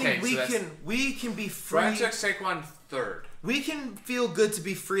why I think we can be free. Brian took Saquon 3rd. We can feel good to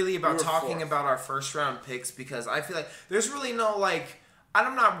be freely about talking 4th. about our first round picks because I feel like there's really no like.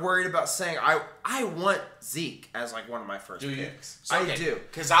 I'm not worried about saying I want Zeke as like one of my first picks. So, I do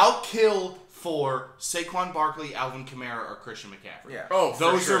because I'll kill for Saquon Barkley, Alvin Kamara, or Christian McCaffrey. Yeah. Oh,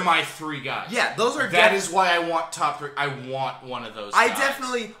 those are my 3 guys. Yeah, those are. That is why I want top 3. I want one of those. I guys.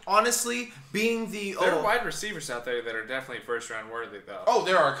 definitely, honestly, being the there are wide receivers out there that are definitely first round worthy though. Oh,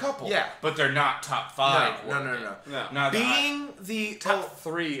 there are a couple. Yeah, but they're not top 5. No. Being the top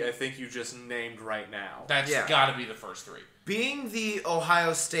 3, I think you just named right now. That's got to be the first 3. Being the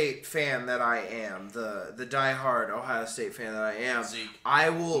Ohio State fan that I am, the diehard Ohio State fan that I am, Zeke. I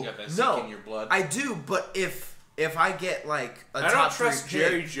will. You got that Zeke in your blood. I do, but if I get like a top I don't trust 3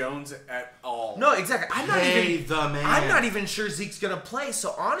 Jerry pick, Jones at all. No, exactly. I'm I'm not even sure Zeke's gonna play.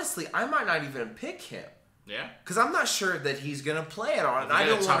 So honestly, I might not even pick him. Yeah. Because I'm not sure that he's gonna play it on, and I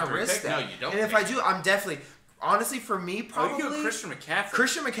don't want to risk that. No, you don't. And if I do, I'm definitely, honestly, for me, probably. You go Christian McCaffrey.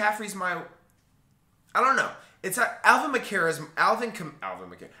 Christian McCaffrey's my. I don't know. It's Alvin Kamara is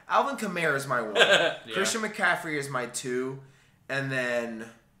my 1. Yeah. Christian McCaffrey is my 2, and then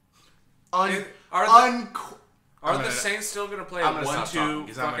Are the Saints still going to play a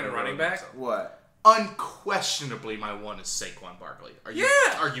 1-2 fucking running back? What? Unquestionably, my 1 is Saquon Barkley. Are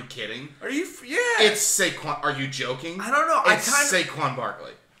you kidding? It's Saquon. Are you joking? I don't know. It's Saquon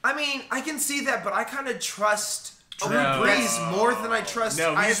Barkley. I mean, I can see that, but I kind of trust Drew Brees more than I trust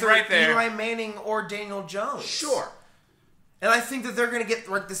either right there. Eli Manning or Daniel Jones. Sure. And I think that they're going to get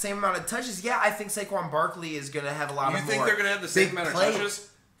like the same amount of touches. Yeah, I think Saquon Barkley is going to have a lot of more. You think they're going to have the same amount of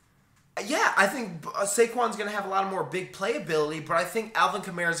touches? Yeah, I think Saquon's going to have a lot more big playability, but I think Alvin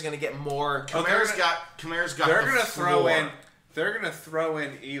Kamara is going to get more. Kamara's got. They're going to throw in. They're going to throw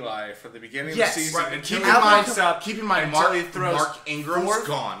in Eli for the beginning of the season until keep in mind, Mark Ingram's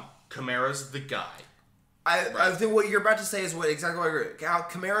gone. Kamara's the guy. I think what you're about to say is exactly what I agree.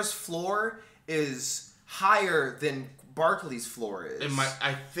 Kamara's floor is higher than Barkley's floor is.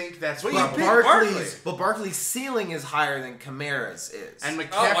 I think that's what But Barkley's ceiling is higher than Kamara's is. And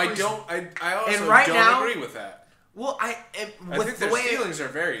McCaffrey's... I also don't agree with that. Well, I think their ceilings are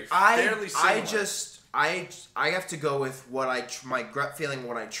fairly similar. I have to go with my gut feeling,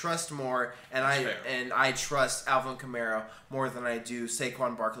 what I trust more, and I trust Alvin Kamara more than I do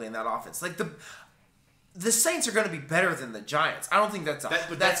Saquon Barkley in that offense. Like the Saints are going to be better than the Giants. I don't think that's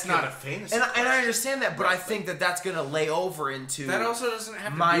that's not a fantasy. And I understand that, but I think that's going to lay over into that also doesn't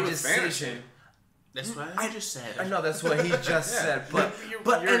have to my do with decision. Fantasy. That's what I just said. I know that's what he just said, but you're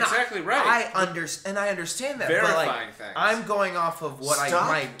exactly right. I understand that. Verifying things. I'm going off of what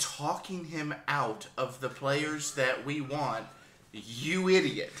Stop talking him out of the players that we want, you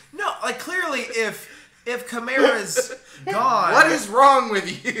idiot. No, like clearly, if Kamara's gone, what is wrong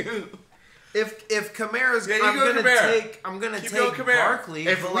with you? If Kamara's, I'm gonna take Barkley.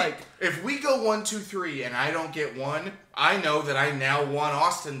 If we go 1, 2, 3, and I don't get 1, I know that I now want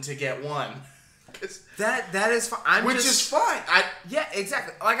Austin to get 1. That is fine. Which is fine. Yeah,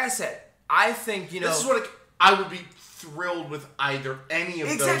 exactly. Like I said, I think this is what I would be thrilled with any of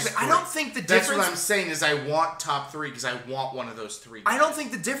those. Exactly. I don't think the difference. That's what I'm saying is I want top 3 because I want one of those 3 guys. I don't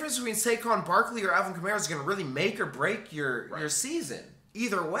think the difference between Saquon Barkley or Alvin Kamara is going to really make or break your season.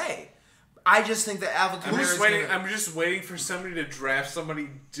 Either way. I just think that Alvin Kamara I'm just waiting for somebody to draft somebody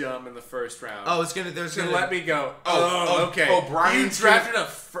dumb in the first round. Oh, there's gonna let me go. Okay. Oh, Brian, you drafted a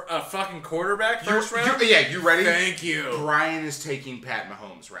fucking quarterback first round? You ready? Thank you. Brian is taking Pat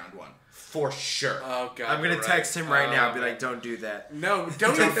Mahomes round 1. For sure. Oh, God. I'm going to text him right now and be like, don't do that. No,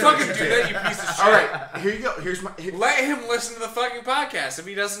 don't you fucking do that, you piece of shit. All right, here you go. Let him listen to the fucking podcast. If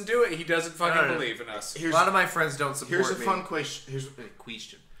he doesn't do it, he doesn't fucking believe in us. A lot of my friends don't support me. Here's a fun question.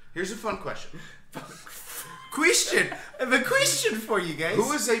 Here's a fun question. I have a question for you guys.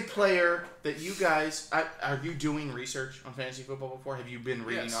 Who is a player that you guys... are you doing research on fantasy football before? Have you been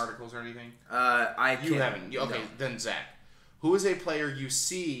reading articles or anything? You haven't. Okay, then Zach. Who is a player you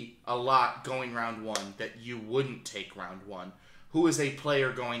see a lot going round 1 that you wouldn't take round 1? Who is a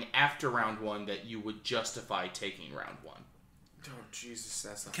player going after round 1 that you would justify taking round 1? Oh, Jesus,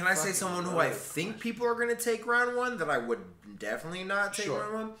 that's not... Can I say someone who I think people are going to take round 1 that I would definitely not take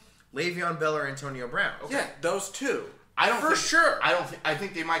round 1? Le'Veon Bell or Antonio Brown. Okay. Yeah, those two. I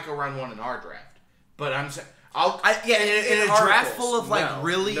think they might go round 1 in our draft. But I'm saying... in a draft full of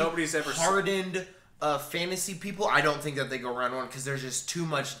really nobody's ever hardened... fantasy people, I don't think that they go round 1 because there's just too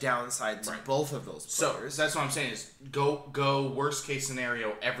much downside to both of those players. So that's what I'm saying is go worst case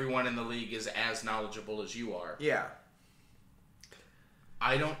scenario. Everyone in the league is as knowledgeable as you are. Yeah.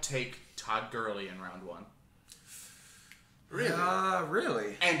 I don't take Todd Gurley in round 1. Really?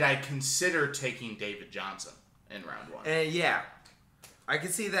 Really? And I consider taking David Johnson in round 1. And yeah, I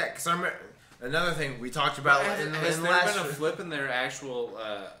can see that because I'm another thing we talked about in has the there last. Been a flip in their actual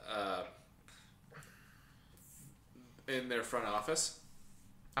in their front office?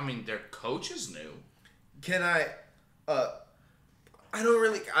 I mean, their coach is new. Can I? I don't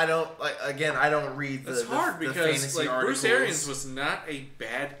read the. It's hard the because fantasy articles. Bruce Arians was not a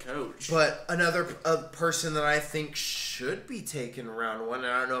bad coach. But another person that I think should be taken round 1, and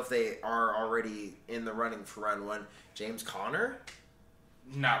I don't know if they are already in the running for round 1. James Conner.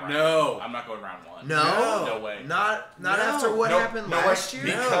 Not round no. 1. I'm not going round 1. No way. Not after what happened last year.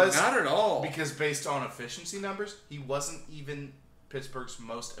 Because not at all. Because based on efficiency numbers, he wasn't even Pittsburgh's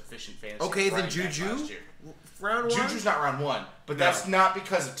most efficient fantasy. Okay, then Juju. Round 1? Juju's not round 1, but that's not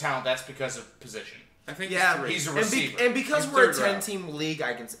because of talent. That's because of position. I think he's a receiver. And because we're a 10-team league,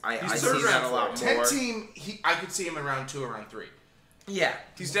 I see that a lot more. 10-team, I could see him in round 2 or round 3. Yeah,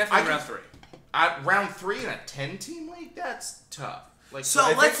 he's definitely round 3. Round 3 in a 10-team league, that's tough. Let's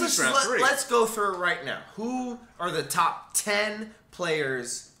go through it right now. Who are the top 10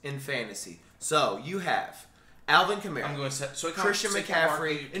 players in fantasy? So you have Alvin Kamara. I'm going to Christian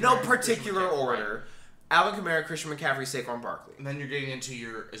McCaffrey in no particular order. Right. Alvin Kamara, Christian McCaffrey, Saquon Barkley. And then you're getting into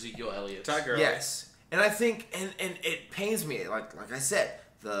your Ezekiel Elliott. Yes. And I think, and it pains me, like I said,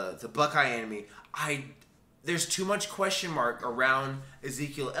 the Buckeye enemy, there's too much question mark around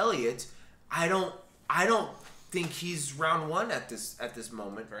Ezekiel Elliott. I don't think he's round 1 at this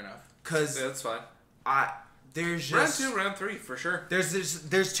moment. Fair enough. Because that's fine. There's just round 2, round 3 for sure.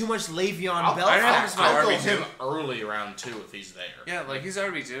 There's too much Le'Veon Bell. I'll go him early round 2 if he's there. Yeah, he's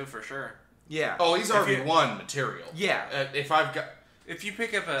RB2 for sure. Yeah. Oh, he's RB1 material. Yeah. If you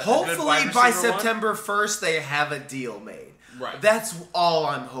pick up a hopefully by September 1st they have a deal made. Right. That's all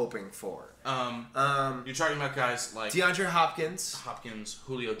I'm hoping for. You're talking about guys like DeAndre Hopkins,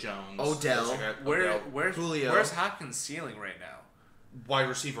 Julio Jones, Odell. Where's Hopkins' ceiling right now? Wide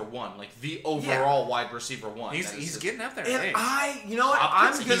receiver 1, the overall wide receiver 1. He's getting up there. And you know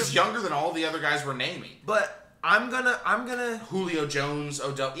what? He's younger than all the other guys we're naming. But I'm gonna Julio Jones,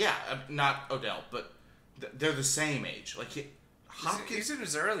 Odell. Yeah, not Odell, but they're the same age. Hopkins. He's in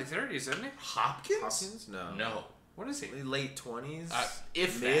his early 30s, isn't he? Hopkins? No. What is he? Late 20s.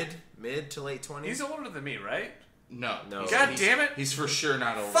 Mid to late 20s. He's older than me, right? No. God damn it! He's for sure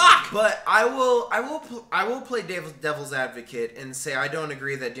not older. Fuck! But I will play devil's advocate and say I don't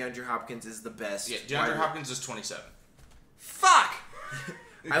agree that DeAndre Hopkins is the best. Yeah, DeAndre Hopkins is 27. Fuck!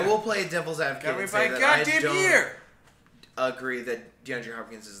 I will play devil's advocate and say that I don't agree that DeAndre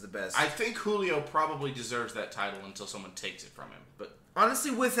Hopkins is the best. I think Julio probably deserves that title until someone takes it from him. But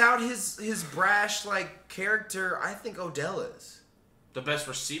honestly, without his brash character, I think Odell is the best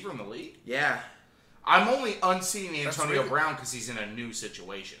receiver in the league. Yeah. I'm only unseating Antonio Brown because he's in a new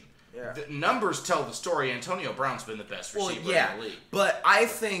situation. Yeah. The numbers tell the story. Antonio Brown's been the best receiver in the league. But I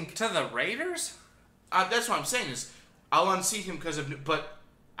think to the Raiders. That's what I'm saying is I'll unseat him because of. But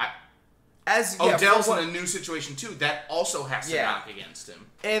Odell's in a new situation too. That also has to knock against him.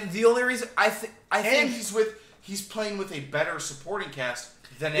 And the only reason I think he's playing with a better supporting cast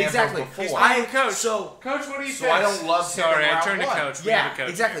than exactly. ever before. He's not coach. So, Coach, what do you So think? I don't love him Sorry, in I round turned to one. coach. We have a yeah, coach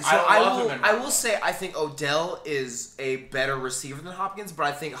exactly. here. So I don't love him in I round will say I think Odell is a better receiver than Hopkins, but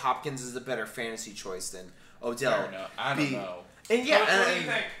I think Hopkins is a better fantasy choice than Odell. Fair enough. I don't know. And yeah, Coach, what do you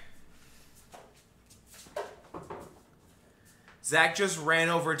think? Zach just ran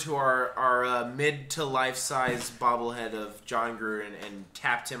over to our mid to life size bobblehead of John Gruden and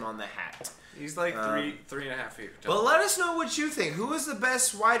tapped him on the hat. He's like 3.5 feet. But let us know what you think. Who is the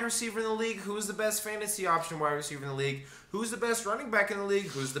best wide receiver in the league? Who is the best fantasy option wide receiver in the league? Who's the best running back in the league?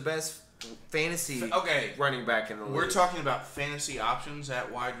 Who's the best fantasy running back in the league? We're talking about fantasy options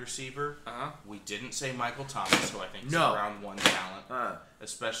at wide receiver. We didn't say Michael Thomas, who I think is a round one talent,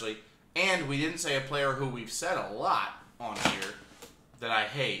 especially. And we didn't say a player who we've said a lot on here that I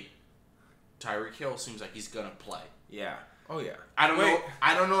hate. Tyreek Hill seems like he's gonna play. Yeah. Oh yeah. I don't know.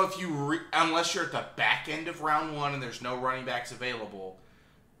 I don't know if you unless you're at the back end of round one and there's no running backs available.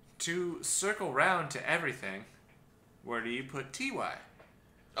 To circle round to everything, where do you put Ty?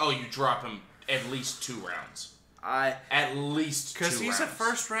 Oh, you drop him at least 2 rounds. At least 2 rounds. Because he's a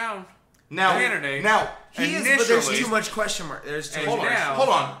first round. Now, candidate. now he is, but there's too much question mark. There's too much. Hold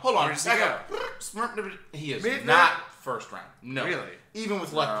on. Where does he go? He is not first round. No. Really? Even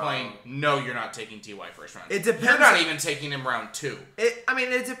with luck playing, no, you're not taking Ty first round. It depends. You're not even taking him round 2.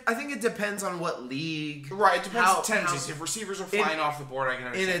 I think it depends on what league. Right, it depends on tendencies. If receivers are flying off the board, I can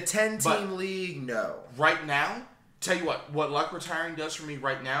understand. In a 10-team league, no. Right now, tell you what luck retiring does for me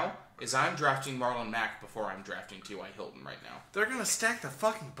right now is I'm drafting Marlon Mack before I'm drafting T.Y. Hilton right now. They're going to stack the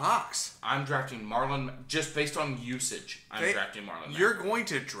fucking box. I'm drafting Marlon, just based on usage, drafting Marlon Mack. You're going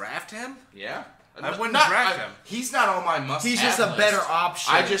to draft him? Yeah. I wouldn't draft him. He's not on my must-have He's just a better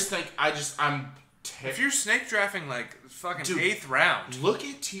option. If you're snake drafting like fucking 8th round. Look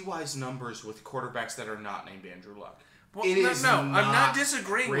at T.Y.'s numbers with quarterbacks that are not named Andrew Luck. Well, I'm not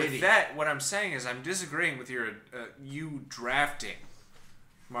disagreeing with that. What I'm saying is I'm disagreeing with you drafting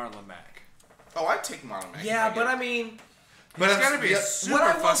Marlon Mack. Oh, I'd take Marlon Mack. Yeah, but I mean... But it's got to be a super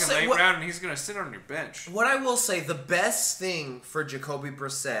fucking late round, and he's going to sit on your bench. What I will say, the best thing for Jacoby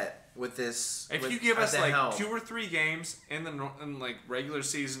Brissett with this... If you give us like 2 or 3 games in like regular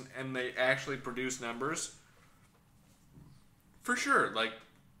season and they actually produce numbers, for sure, like,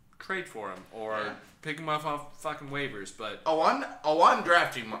 trade for him or pick him up off fucking waivers, but... I'm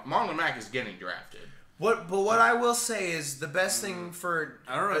drafting... Marlon Mack is getting drafted. But what I will say is the best thing for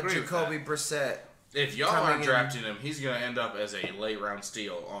Jacoby Brissett... If y'all aren't drafting him, he's going to end up as a late round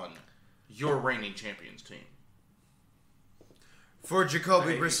steal on your reigning champions team. For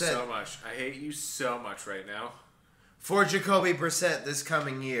Jacoby Brissett... I hate you so much right now. For Jacoby Brissett this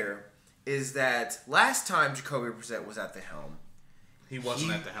coming year is that last time Jacoby Brissett was at the helm... He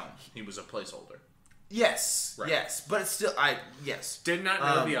wasn't at the helm. He was a placeholder. Yes. Right. Yes. But it's still... Yes. Did not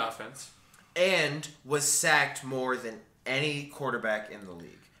know the offense. And was sacked more than any quarterback in the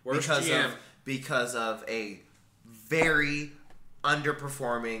league. Worst GM. Because of a very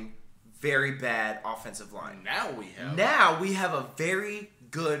underperforming, very bad offensive line. Now we have a very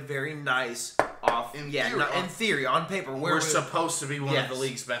good, very nice in theory, on paper. We're supposed to be one of the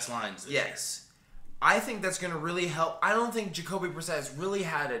league's best lines this year. I think that's going to really help. I don't think Jacoby Brissett has really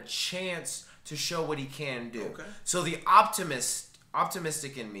had a chance to show what he can do. Okay. So the optimist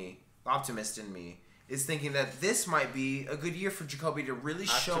in me is thinking that this might be a good year for Jacoby to really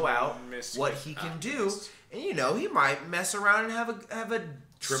show out what he can do, and he might mess around and have a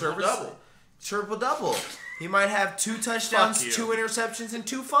triple double. He might have 2 touchdowns, 2 interceptions, and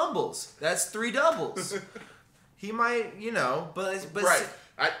 2 fumbles. That's 3 doubles. He might, but right.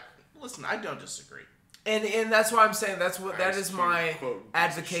 I don't disagree. And that's why I'm saying that is my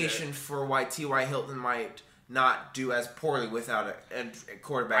advocation for why T.Y. Hilton might not do as poorly without a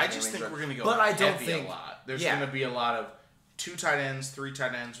quarterback. I just think we're going to go a lot. There's going to be a lot of 2 tight ends, 3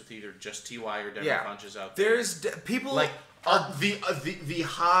 tight ends with either just T.Y. or Devin Funches out there. There's people like the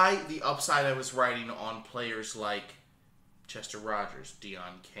upside I was writing on players like Chester Rogers,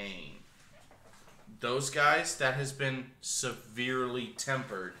 Deion Kane. Those guys, that has been severely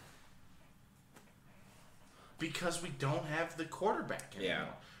tempered because we don't have the quarterback anymore. Yeah.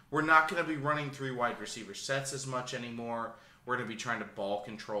 We're not going to be running 3 wide receiver sets as much anymore. We're going to be trying to ball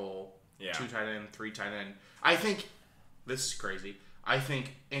control. 2 tight end, 3 tight end. I think, this is crazy, I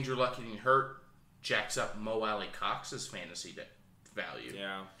think Andrew Luck getting hurt jacks up Mo Alley Cox's fantasy value.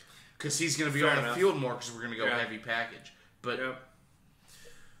 Yeah. Because he's going to be on the field more because we're going to go heavy package. But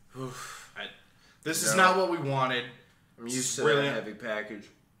this is not what we wanted. I'm used to that heavy package.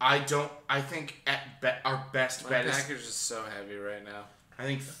 I think our best bet is... My package is so heavy right now. I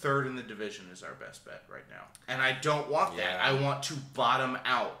think third in the division is our best bet right now. And I don't want that. Yeah. I want to bottom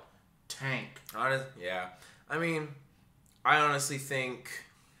out. Tank. Yeah. I mean, I honestly think,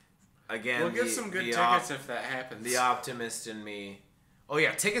 again, We'll get some good tickets if that happens. The optimist in me. Oh,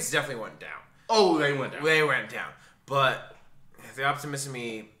 yeah, tickets definitely went down. Oh, they went down. They went down. But the optimist in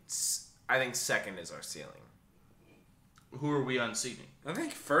me, I think second is our ceiling. Who are we unseating? I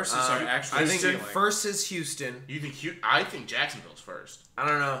think first is our actual I think ceiling. first is Houston. You think I think Jacksonville's first. I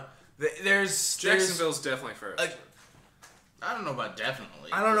don't know. Jacksonville's definitely first. I don't know about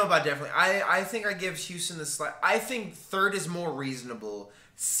definitely. I don't know about definitely. I think I give Houston the slight. I think third is more reasonable.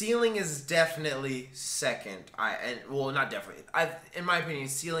 Ceiling is definitely second. Not definitely. In my opinion,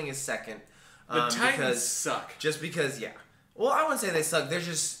 ceiling is second. The Titans suck. Just because, yeah. Well, I wouldn't say they suck. There's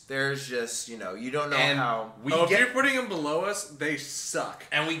just you don't know how. If you're putting them below us, they suck.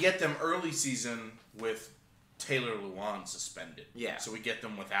 And we get them early season with Taylor Lewan suspended. Yeah. So we get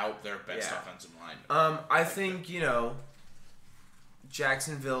them without their best offensive line. I think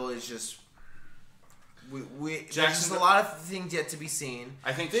Jacksonville is just. There's just a lot of things yet to be seen.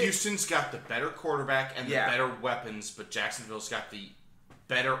 I think Houston's got the better quarterback and the Yeah. better weapons, but Jacksonville's got the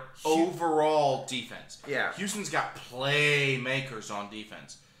better overall defense. Yeah. Houston's got playmakers on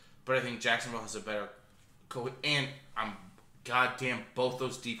defense, but I think Jacksonville has a better and goddamn, both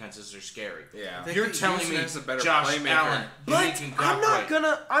those defenses are scary. Yeah. You're telling Houston me has a better Josh playmaker. Allen, But I'm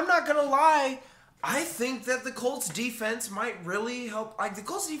not gonna lie. I think that the Colts defense might really help. Like, the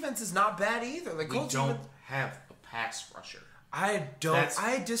Colts defense is not bad either. The Colts we don't defense, have a pass rusher. I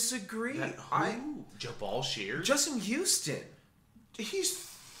disagree. Jabal Shears? Justin Houston. He's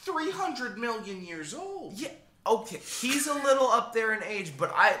 300 million years old. Yeah. Okay. He's a little up there in age,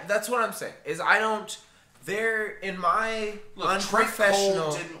 but that's what I'm saying. They're in my unprofessional.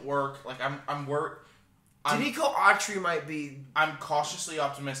 Cole didn't work. Like I'm worried. Denico Autry might be. I'm cautiously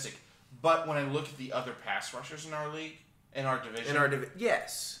optimistic, but when I look at the other pass rushers in our league, in our division,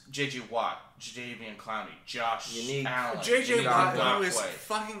 yes. J.J. Watt, Jadeveon Clowney, Josh Unique. Allen, J.J. Watt, who is Ngakwe.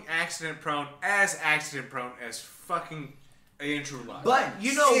 fucking accident prone as fucking Andrew Luck. But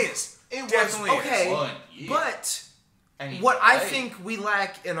It definitely was okay. fun, yeah. But And he what I played. think we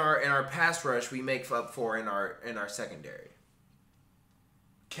lack in our pass rush, we make up for in our secondary.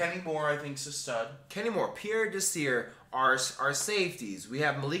 Kenny Moore, I think, is a stud. Kenny Moore, Pierre Desir, our safeties. We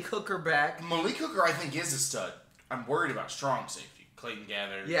have Malik Hooker back. Malik Hooker, I think, is a stud. I'm worried about strong safety. Clayton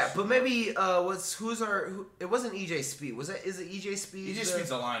Gathers. Yeah, but maybe it wasn't EJ Speed. Is it EJ Speed? EJ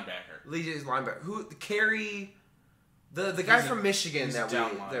Speed's a linebacker. EJ's linebacker. Who Carey the guy from Michigan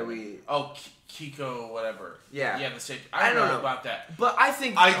that we Kiko whatever. Yeah. The safety. I don't know about that. But I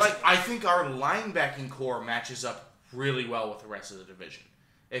think I think our linebacking core matches up really well with the rest of the division.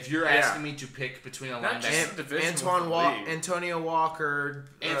 If you're asking me to pick between a Not just linebacker, the division, Antonio Walker,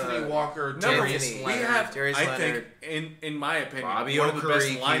 Anthony Walker, Darius Darius Leonard. We have, Darius I Leonard. think, in my opinion, Bobby one of the best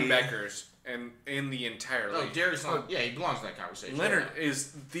Okereke. linebackers in the entire league. Darius Leonard, he belongs in that conversation. Leonard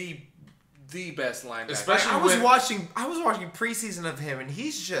is the best linebacker. Especially I was watching preseason of him, and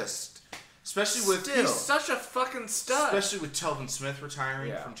he's just he's such a fucking stud. Especially with Telvin Smith retiring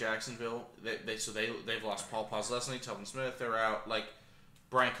Yeah. from Jacksonville, they've lost Paul Postlesny, Telvin Smith, they're out. Like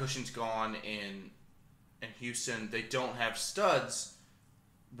Brian Cushing's gone in Houston. They don't have studs.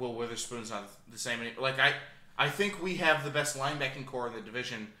 Will Witherspoon's not the same. Like I think we have the best linebacking core in the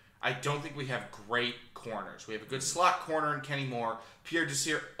division. I don't think we have great corners. We have a good slot corner in Kenny Moore. Pierre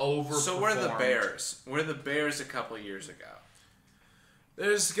Desir overperformed. So where are the Bears? Where are the Bears a couple of years ago?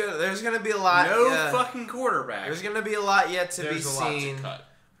 There's gonna be a lot. Fucking quarterback. There's gonna be a lot yet to be There's a lot seen. to cut.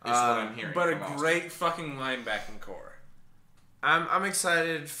 Is what I'm hearing. But a from Austin. great fucking linebacking core. I'm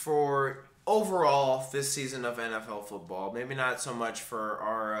excited for overall this season of NFL football. Maybe not so much for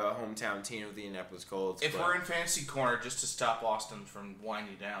our hometown team of the Indianapolis Colts. If we're in fantasy corner, just to stop Austin from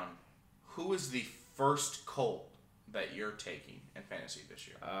winding down, who is the first Colt that you're taking in fantasy this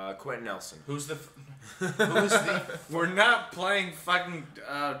year? Quentin Nelson. Who's the? Who is the? We're not playing fucking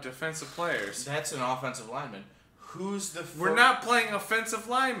defensive players. That's an offensive lineman. Who's the? We're not playing offensive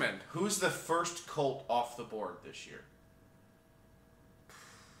linemen. Who's the first Colt off the board this year?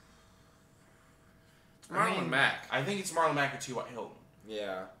 Marlon Mack. I think it's Marlon Mack or T.Y. Hilton.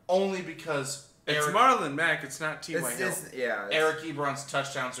 Yeah. Only because It's Marlon Mack. It's not T.Y. Hilton. Eric Ebron's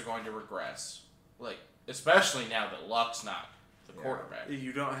touchdowns are going to regress. Like, especially now that Luck's not the quarterback.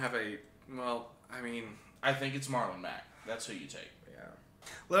 You don't have a... Well, I mean... I think it's Marlon Mack. That's who you take. Yeah.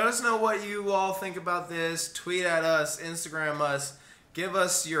 Let us know what you all think about this. Tweet at us. Instagram us. Give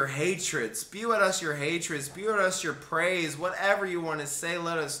us your hatred. Spew at us your hatred. Spew at us your praise. Whatever you want to say,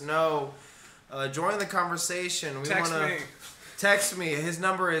 let us know. Join the conversation. Text me. Text me. His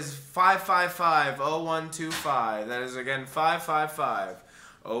number is 555-0125. That is, again,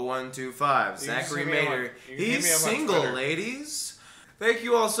 555-0125. Zachary Mater. He's single, ladies. Thank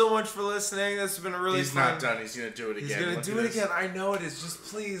you all so much for listening. This has been a really fun... He's not done. He's going to do it again. He's going to do it again. I know it is. Just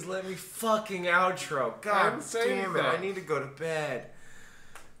please let me fucking outro. God damn it. I need to go to bed.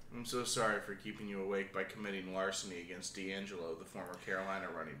 I'm so sorry for keeping you awake by committing larceny against D'Angelo, the former Carolina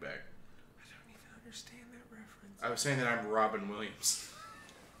running back. I don't even understand that reference. I was saying that I'm Robin Williams.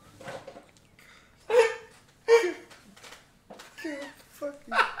 God,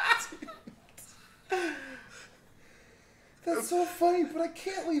 fucking That's so funny, but I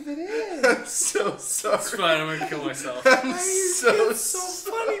can't leave it in. I'm so sorry. It's fine, I'm gonna kill myself. It's so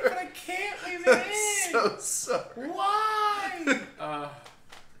funny, but I can't leave it in. I'm so sorry. Why?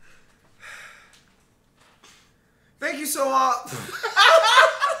 Thank you so much.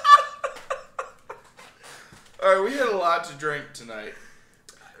 Alright, we had a lot to drink tonight.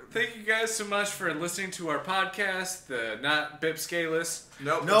 Thank you guys so much for listening to our podcast, the not Bip Skayless.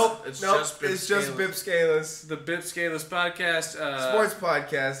 Nope. It's just Bip Skayless. The Bip Skayless podcast. Sports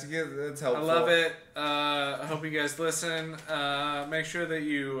podcast. That's helpful. I love it. I hope you guys listen. Make sure that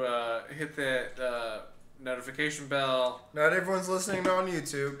you hit that notification bell. Not everyone's listening on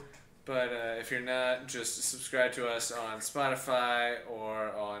YouTube. But if you're not, just subscribe to us on Spotify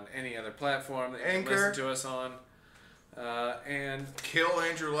or on any other platform that you can listen to us on. And kill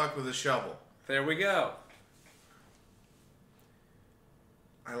Andrew Luck with a shovel. There we go.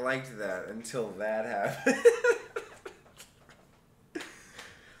 I liked that until that happened.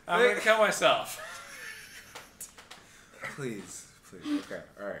 I'm going to kill myself. Please. Okay.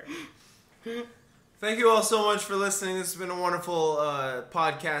 All right. Thank you all so much for listening. This has been a wonderful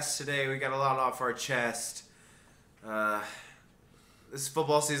podcast today. We got a lot off our chest. This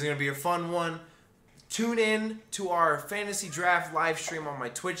football season is going to be a fun one. Tune in to our fantasy draft live stream on my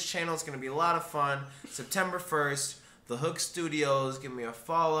Twitch channel. It's going to be a lot of fun. September 1st, The Hook Studios. Give me a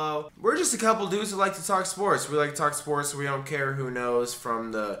follow. We're just a couple dudes who like to talk sports. We like to talk sports, so we don't care who knows.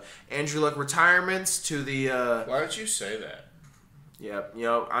 From the Andrew Luck retirements to the... Why would you say that? Yeah,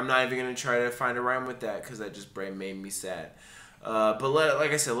 I'm not even going to try to find a rhyme with that because that just made me sad. But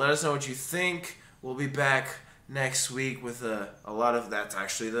like I said, let us know what you think. We'll be back next week with a lot of... That's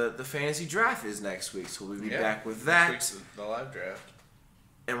actually the fantasy draft is next week, so we'll be back with that. Next week's the live draft.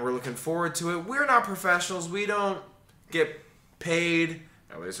 And we're looking forward to it. We're not professionals. We don't get paid,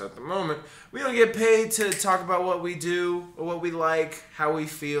 at least at the moment. We don't get paid to talk about what we do, or what we like, how we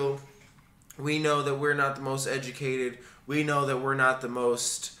feel. We know that we're not the most educated. We know that we're not the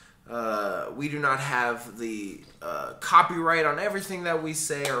most... we do not have the copyright on everything that we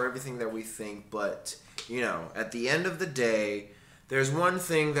say or everything that we think, but... at the end of the day, there's one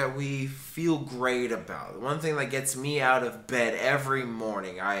thing that we feel great about. One thing that gets me out of bed every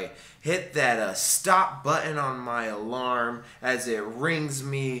morning. I hit that stop button on my alarm as it rings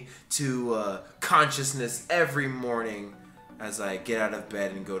me to consciousness every morning as I get out of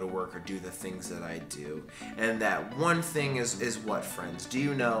bed and go to work or do the things that I do. And that one thing is what, friends? Do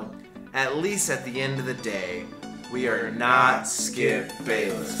you know? At least at the end of the day, we are not Skip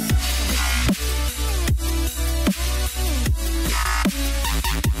Bayless.